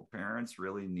crucial. Parents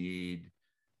really need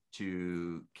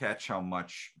to catch how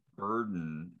much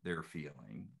burden they're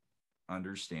feeling,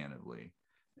 understandably,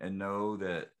 and know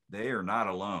that they are not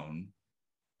alone.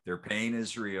 Their pain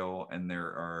is real, and there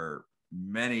are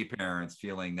many parents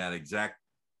feeling that exact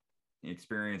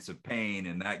experience of pain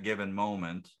in that given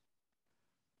moment.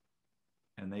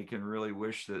 And they can really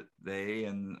wish that they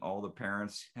and all the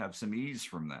parents have some ease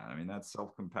from that. I mean, that's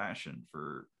self-compassion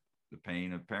for the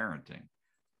pain of parenting.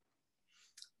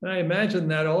 And I imagine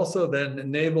that also then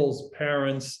enables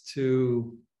parents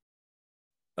to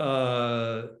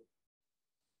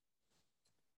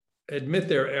admit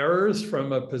their errors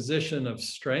from a position of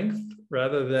strength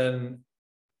rather than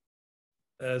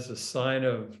as a sign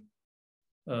of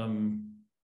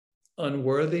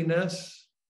unworthiness.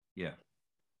 Yeah.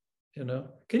 You know,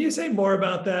 can you say more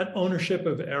about that ownership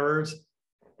of errors?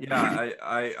 Yeah,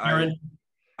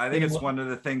 I think it's what? one of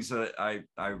the things that I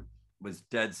was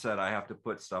dead set I have to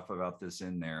put stuff about this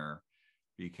in there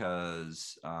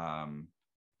because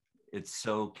it's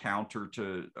so counter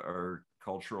to our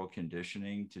cultural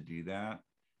conditioning to do that.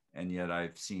 And yet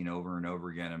I've seen over and over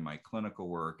again in my clinical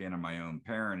work and in my own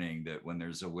parenting that when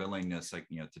there's a willingness, like,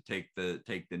 to take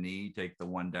the knee, take the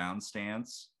one down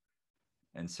stance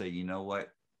and say, you know what,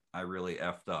 I really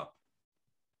effed up.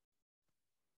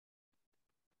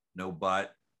 No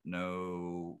but,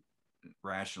 no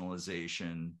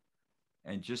rationalization,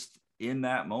 and just in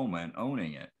that moment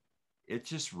owning it. It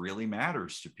just really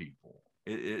matters to people.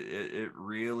 It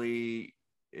really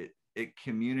it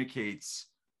communicates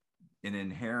an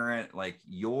inherent, like,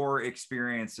 your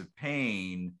experience of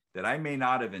pain that I may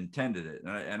not have intended it.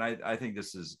 And I think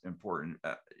this is important.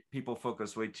 People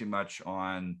focus way too much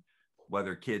on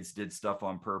whether kids did stuff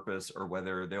on purpose or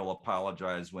whether they'll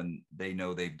apologize when they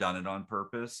know they've done it on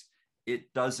purpose.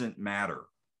 It doesn't matter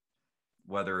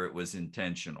whether it was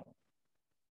intentional.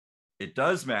 It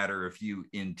does matter if you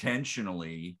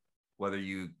intentionally, whether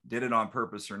you did it on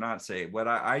purpose or not, say, what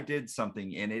I did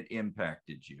something and it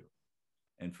impacted you.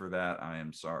 And for that, I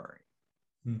am sorry.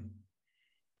 Mm-hmm.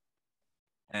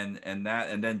 And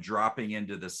then dropping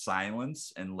into the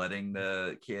silence and letting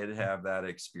the kid have that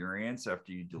experience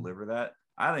after you deliver that,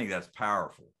 I think that's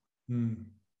powerful.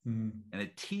 Mm-hmm. And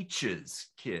it teaches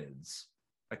kids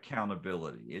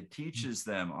accountability. It teaches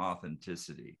them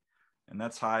authenticity. And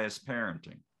that's highest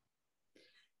parenting.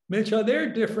 Mitch, are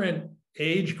there different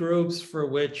age groups for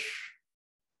which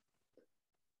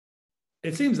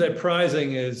it seems that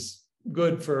prizing is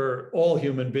good for all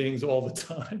human beings all the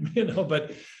time,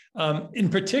 but in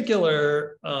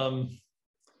particular, are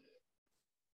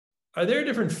there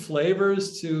different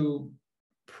flavors to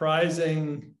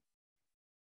prizing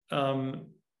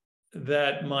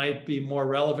that might be more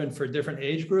relevant for different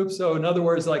age groups? So in other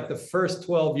words, like the first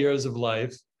 12 years of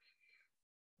life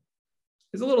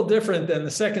is a little different than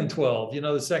the second 12,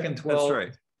 the second 12 That's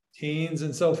right. Teens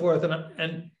and so forth.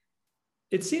 And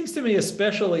it seems to me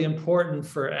especially important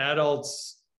for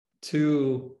adults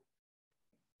to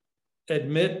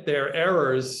admit their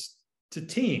errors to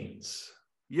teens.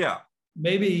 Yeah.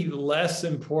 Maybe less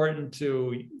important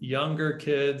to younger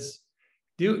kids.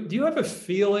 Do you have a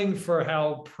feeling for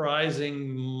how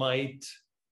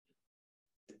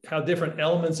different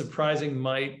elements of prizing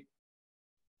might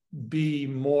be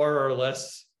more or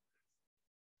less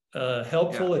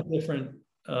helpful at different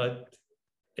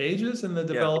ages in the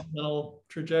developmental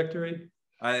trajectory?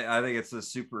 I think it's a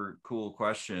super cool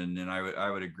question. And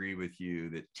I would agree with you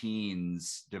that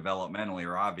teens developmentally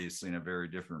are obviously in a very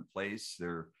different place.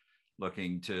 They're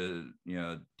looking to,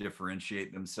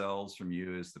 differentiate themselves from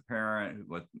you as the parent,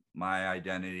 what my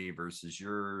identity versus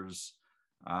yours.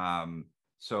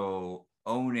 So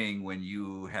owning when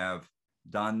you have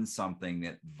done something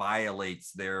that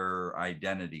violates their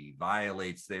identity,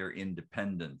 violates their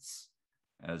independence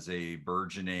as a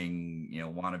burgeoning,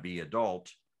 wannabe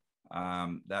adult,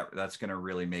 that's going to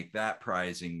really make that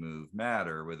prizing move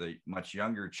matter. With a much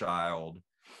younger child,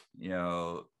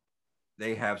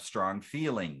 they have strong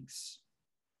feelings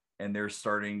and they're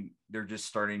just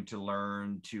starting to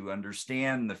learn to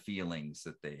understand the feelings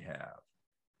that they have.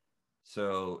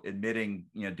 So admitting,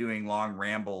 doing long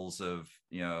rambles of,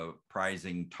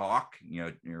 prizing talk,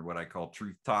 what I call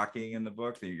truth talking in the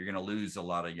book, that you're going to lose a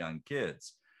lot of young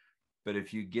kids. But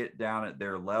if you get down at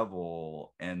their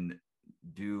level and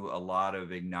do a lot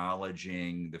of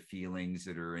acknowledging the feelings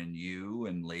that are in you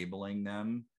and labeling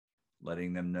them,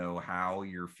 letting them know how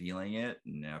you're feeling it,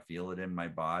 and I feel it in my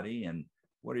body. And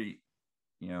what are you,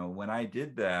 when I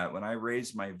did that, when I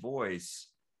raised my voice,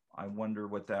 I wonder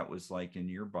what that was like in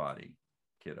your body,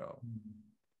 kiddo.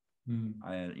 Mm-hmm.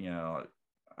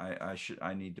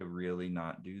 I need to really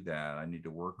not do that. I need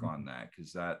to work on that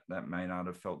because that may not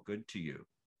have felt good to you.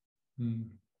 Mm-hmm.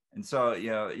 And so,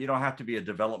 you don't have to be a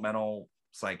developmental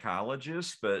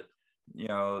psychologist, but,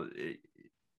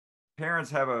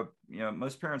 parents have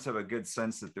most parents have a good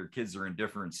sense that their kids are in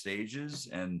different stages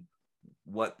and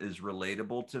what is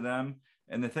relatable to them.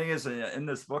 And the thing is, in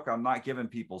this book, I'm not giving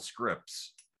people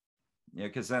scripts,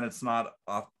 because then it's not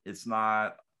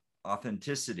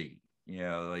authenticity,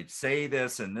 like say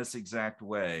this in this exact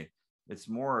way. It's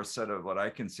more a set of what I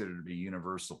consider to be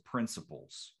universal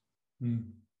principles.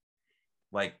 Mm-hmm.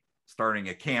 Like starting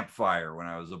a campfire when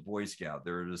I was a Boy Scout.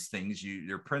 There are just things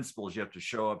there are principles you have to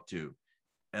show up to.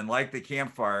 And like the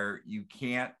campfire, you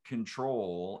can't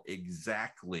control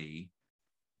exactly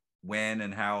when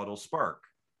and how it'll spark.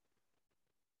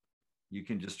 You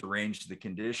can just arrange the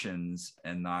conditions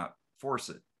and not force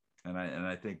it. And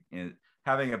I think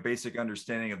having a basic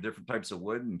understanding of different types of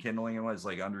wood and kindling and what is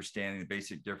like understanding the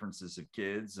basic differences of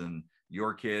kids and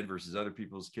your kid versus other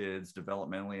people's kids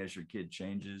developmentally as your kid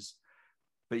changes.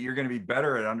 But you're going to be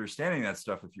better at understanding that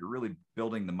stuff if you're really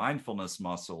building the mindfulness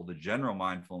muscle, the general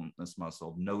mindfulness muscle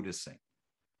of noticing.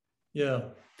 Yeah.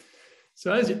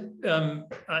 So as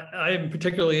I am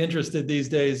particularly interested these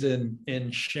days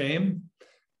in shame.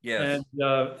 Yes.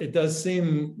 And it does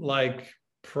seem like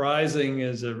prizing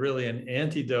is really an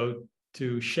antidote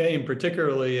to shame,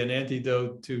 particularly an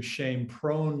antidote to shame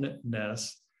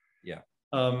proneness. Yeah.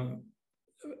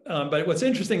 But what's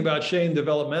interesting about shame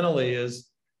developmentally is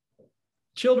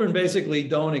children basically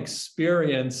don't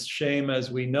experience shame as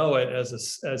we know it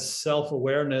as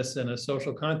self-awareness in a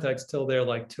social context till they're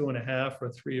like 2.5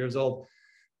 or 3 years old.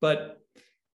 But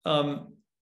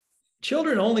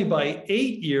children only by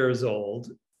 8 years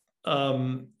old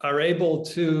are able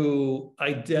to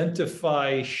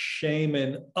identify shame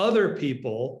in other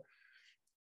people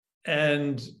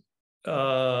and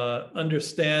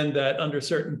understand that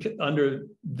under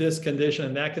this condition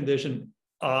and that condition,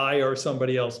 I or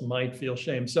somebody else might feel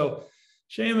shame. So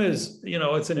shame is,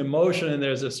 it's an emotion, and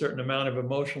there's a certain amount of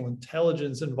emotional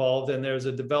intelligence involved, and there's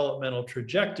a developmental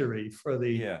trajectory for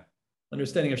the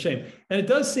understanding of shame. And it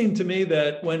does seem to me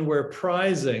that when we're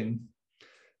prizing,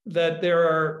 that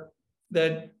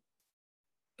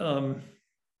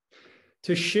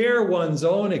to share one's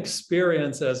own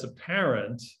experience as a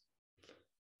parent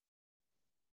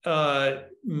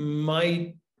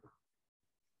might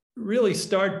really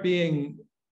start being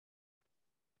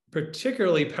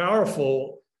particularly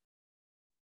powerful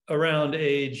around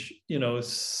age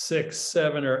 6,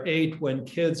 7, or 8, when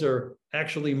kids are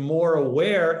actually more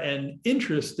aware and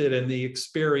interested in the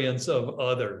experience of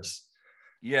others.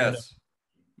 Yes.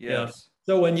 Yeah.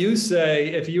 So when you say,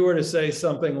 if you were to say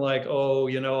something like, oh,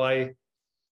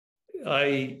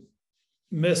 I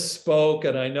misspoke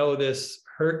and I know this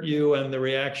hurt you, and the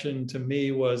reaction to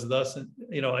me was thus,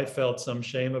 I felt some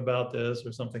shame about this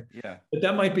or something. Yeah. But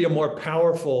that might be a more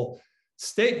powerful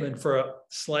statement for a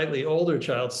slightly older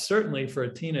child, certainly for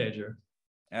a teenager.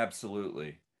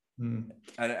 Absolutely. And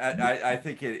I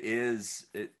think it is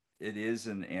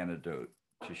an antidote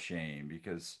to shame,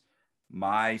 because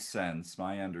my sense,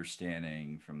 my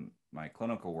understanding from my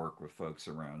clinical work with folks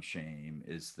around shame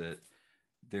is that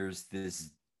there's this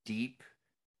deep,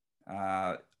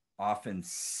 often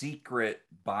secret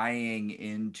buying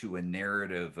into a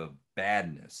narrative of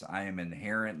badness. I am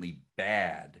inherently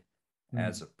bad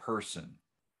as a person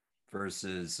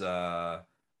versus, and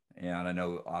I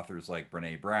know authors like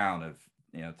Brene Brown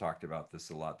have talked about this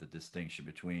a lot, the distinction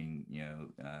between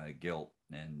guilt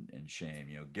and shame.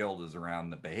 Guilt is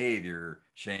around the behavior,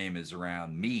 shame is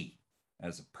around me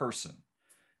as a person,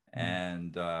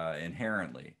 and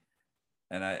inherently.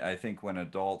 And I think when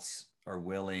adults are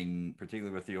willing,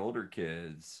 particularly with the older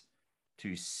kids,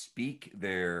 to speak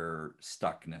their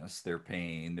stuckness, their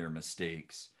pain, their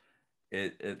mistakes,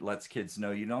 it lets kids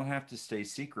know you don't have to stay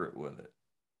secret with it.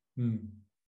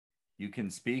 You can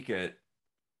speak it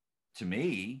to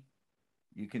me,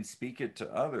 you can speak it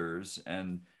to others,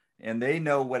 and they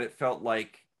know what it felt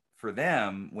like for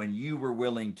them when you were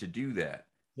willing to do that.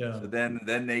 So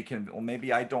then they can, well,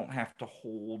 maybe I don't have to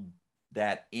hold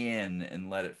that in and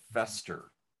let it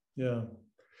fester.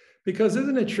 Because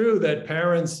isn't it true that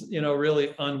parents,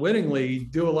 really unwittingly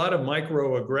do a lot of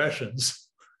microaggressions,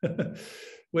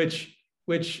 which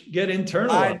get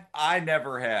internalized? I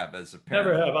never have as a parent.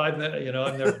 Never have. I've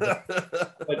never.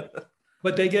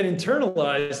 But they get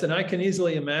internalized, and I can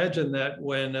easily imagine that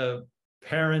when a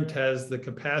parent has the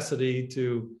capacity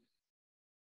to,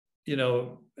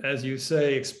 as you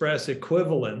say, express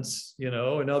equivalence,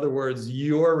 in other words,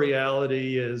 your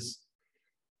reality is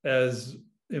as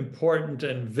important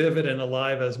and vivid and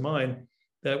alive as mine,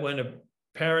 that when a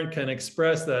parent can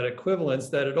express that equivalence,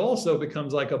 that it also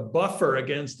becomes like a buffer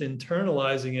against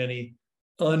internalizing any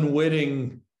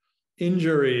unwitting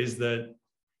injuries that,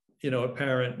 a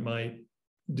parent might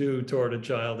do toward a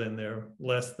child in their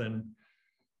less than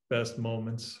best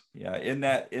moments. Yeah, in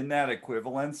that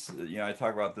equivalence, I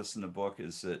talk about this in the book,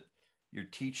 is that you're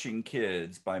teaching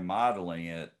kids by modeling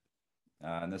it.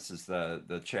 And this is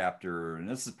the chapter, and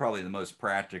this is probably the most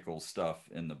practical stuff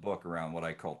in the book around what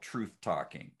I call truth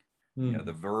talking,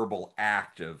 the verbal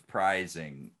act of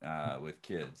prizing with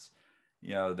kids.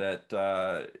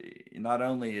 That not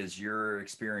only is your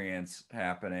experience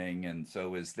happening and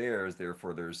so is theirs,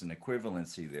 therefore there's an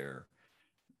equivalency there.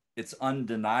 it's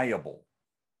undeniable.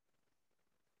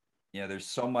 You know, there's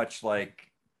so much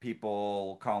like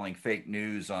people calling fake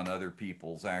news on other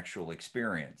people's actual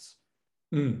experience,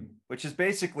 Mm. which is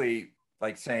basically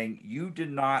like saying you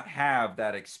did not have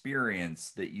that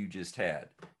experience that you just had.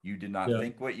 You did not Yeah.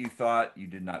 think what you thought. You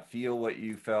did not feel what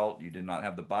you felt. You did not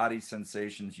have the body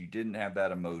sensations. You didn't have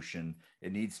that emotion.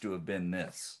 It needs to have been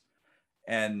this.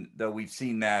 And though we've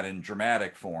seen that in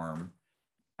dramatic form,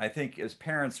 I think as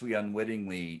parents, we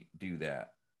unwittingly do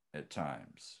that at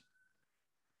times.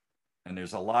 And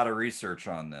there's a lot of research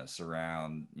on this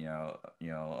around,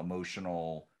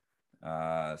 emotional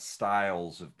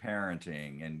styles of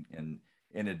parenting and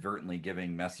inadvertently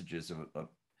giving messages of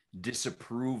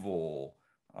disapproval,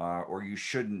 or you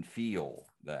shouldn't feel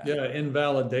that. Yeah.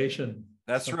 Invalidation.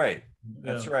 That's right.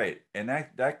 That's Yeah. right. And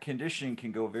that conditioning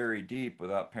can go very deep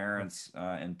without parents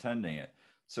intending it.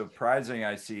 So prizing,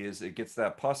 I see, is it gets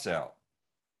that pus out.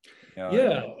 You know,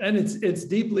 Yeah, and it's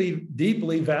deeply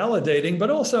validating, but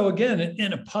also again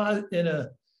in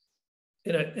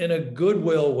a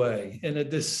goodwill way, in a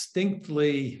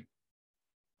distinctly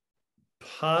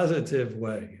positive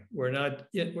way. We're not,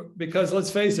 because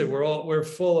let's face it, we're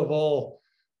full of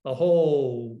a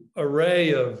whole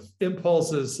array of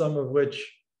impulses, some of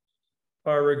which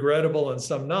are regrettable and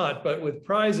some not. But with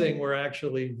prizing, we're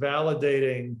actually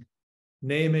validating,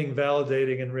 naming,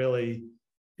 validating, and really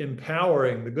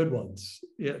empowering the good ones.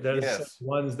 Yeah, that is the yes.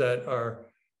 ones that are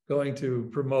going to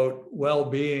promote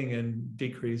well-being and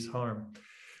decrease harm.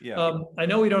 Yeah. I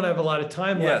know we don't have a lot of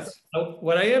time left. Yes.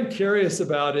 What I am curious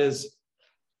about is,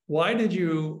 why did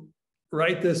you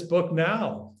write this book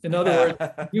now? In other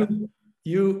words,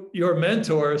 your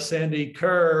mentor, Sandy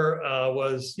Kerr,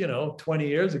 was, 20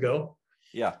 years ago.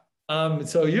 Yeah.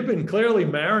 So you've been clearly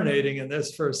marinating in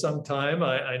this for some time.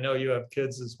 I know you have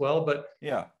kids as well, but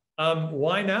Yeah.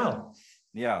 why now?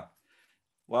 Yeah.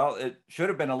 Well, it should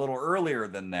have been a little earlier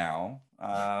than now,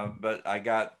 but I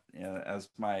got, as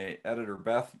my editor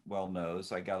Beth well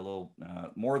knows, I got a little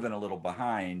more than a little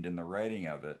behind in the writing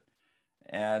of it,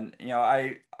 and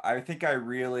I think I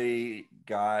really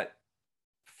got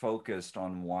focused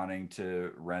on wanting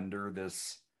to render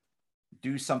this,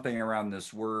 do something around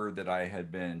this word that I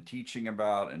had been teaching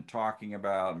about and talking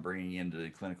about and bringing into the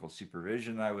clinical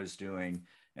supervision I was doing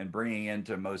and bringing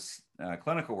into most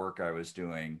clinical work I was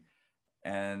doing.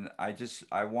 And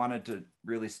I wanted to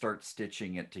really start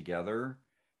stitching it together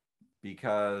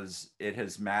because it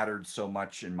has mattered so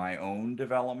much in my own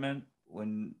development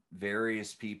when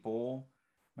various people,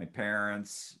 my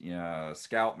parents,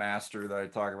 Scoutmaster that I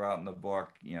talk about in the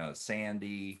book,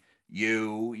 Sandy,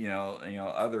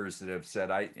 others that have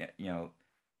said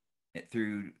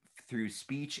through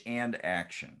speech and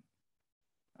action.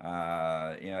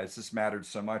 It's just mattered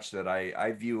so much that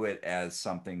I view it as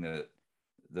something that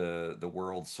the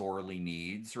world sorely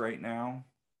needs right now,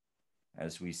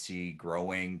 as we see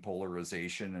growing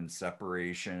polarization and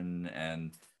separation,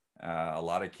 and a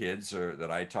lot of kids that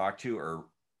I talk to are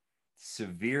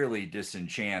severely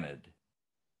disenchanted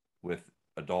with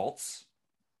adults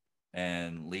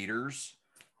and leaders.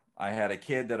 I had a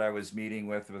kid that I was meeting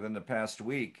with within the past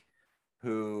week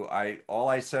who all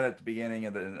I said at the beginning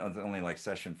of only like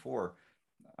session 4,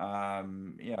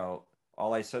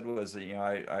 all I said was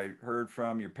that, I heard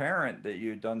from your parent that you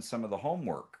had done some of the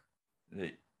homework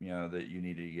that, that you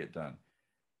needed to get done.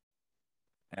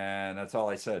 And that's all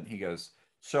I said. He goes,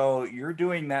 so you're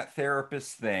doing that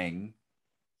therapist thing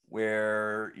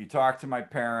where you talk to my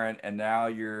parent and now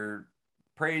you're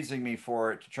praising me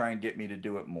for it to try and get me to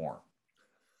do it more.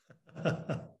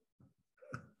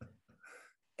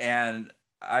 And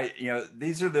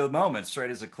these are the moments, right?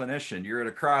 As a clinician, you're at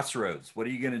a crossroads. What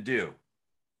are you going to do?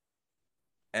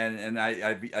 And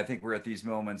I think we're at these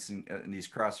moments in these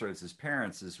crossroads as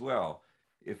parents as well.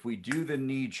 If we do the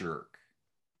knee jerk,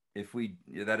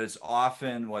 that is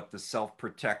often what the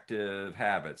self-protective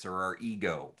habits or our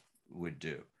ego would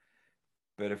do.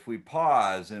 But if we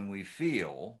pause and we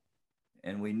feel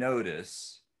and we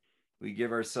notice, we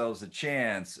give ourselves a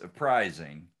chance of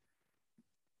prizing.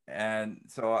 And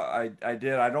so I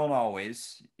did. I don't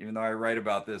always, even though I write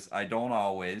about this, I don't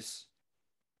always.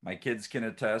 My kids can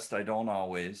attest, I don't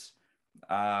always.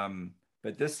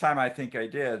 But this time I think I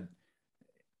did.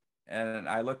 And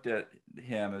I looked at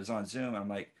him, it was on Zoom. I'm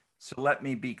like, so let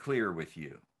me be clear with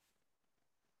you.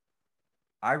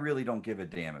 I really don't give a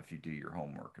damn if you do your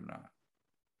homework or not.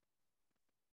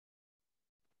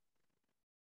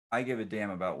 I give a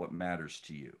damn about what matters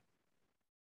to you.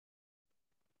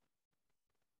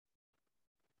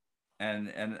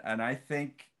 And I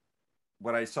think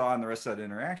what I saw in the rest of that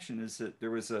interaction is that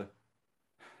there was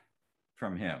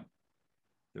from him,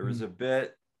 there was a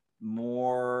bit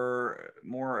more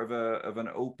of an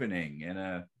opening and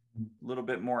a little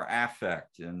bit more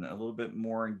affect and a little bit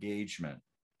more engagement.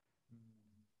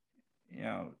 You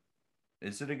know,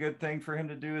 is it a good thing for him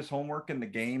to do his homework in the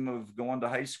game of going to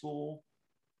high school?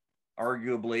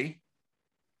 Arguably.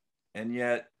 And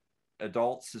yet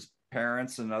adults, his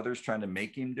parents and others, trying to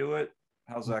make him do it.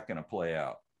 How's that going to play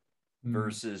out?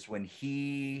 Versus when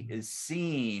he is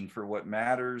seen for what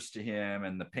matters to him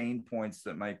and the pain points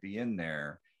that might be in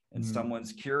there, and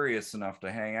someone's curious enough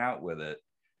to hang out with it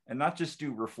and not just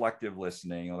do reflective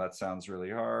listening. Oh, that sounds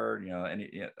really hard. You know, and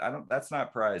that's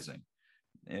not prizing.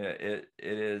 It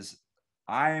is,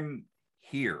 I'm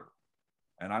here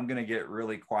and I'm going to get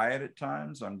really quiet at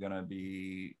times. I'm going to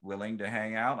be willing to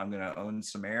hang out. I'm going to own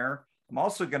some air. I'm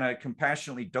also going to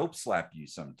compassionately dope slap you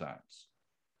sometimes.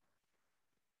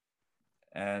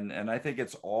 And I think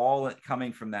it's all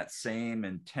coming from that same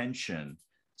intention,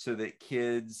 so that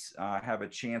kids have a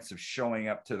chance of showing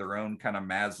up to their own kind of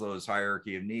Maslow's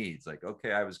hierarchy of needs. Like,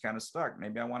 okay, I was kind of stuck.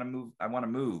 Maybe I want to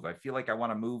move. I feel like I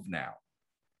want to move now.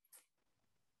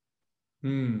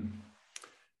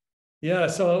 Yeah.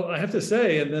 So I have to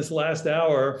say, in this last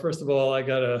hour, first of all,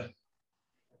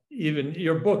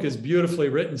 your book is beautifully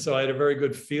written. So I had a very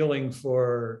good feeling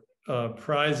for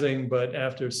prizing, but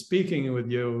after speaking with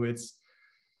you,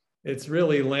 it's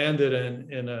really landed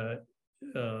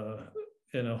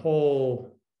in a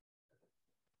whole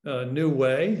new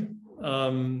way,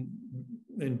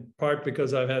 in part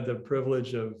because I've had the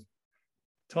privilege of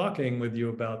talking with you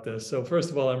about this. So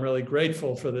first of all, I'm really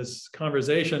grateful for this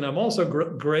conversation. I'm also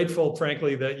grateful,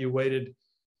 frankly, that you waited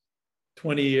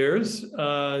 20 years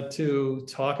to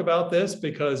talk about this,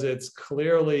 because it's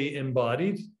clearly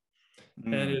embodied,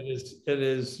 and it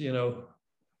is, you know,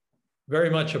 very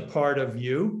much a part of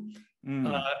you.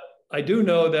 I do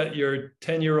know that your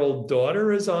 10-year-old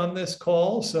daughter is on this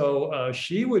call, so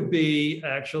she would be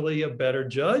actually a better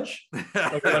judge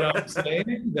of what I'm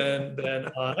saying than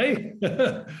I.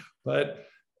 But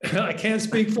I can't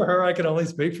speak for her. I can only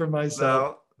speak for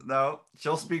myself. No,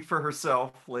 she'll speak for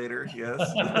herself later. Yes.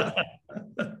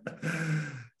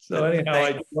 So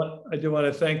anyhow, I do want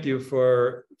to thank you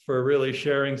for really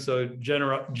sharing so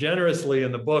generously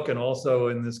in the book and also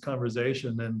in this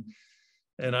conversation.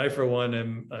 And I, for one,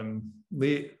 I'm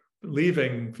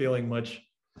leaving feeling much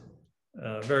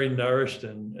very nourished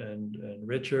and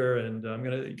richer. And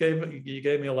you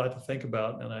gave me a lot to think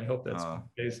about, and I hope that's the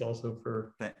case also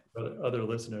for other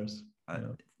listeners.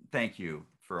 Thank you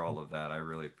for all of that. I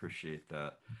really appreciate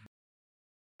that.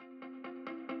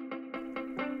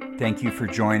 Thank you for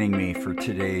joining me for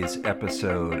today's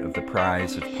episode of The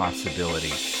Prize of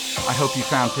Possibility. I hope you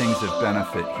found things of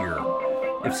benefit here.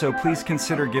 If so, please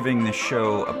consider giving this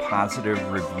show a positive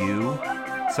review.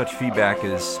 Such feedback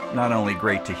is not only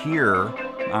great to hear,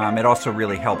 it also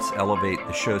really helps elevate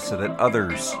the show so that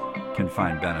others can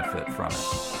find benefit from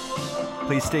it.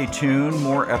 Please stay tuned.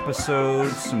 More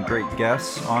episodes, some great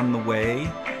guests on the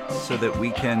way, so that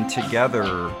we can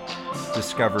together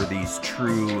discover these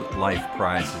true life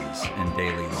prizes in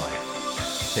daily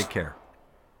life. Take care.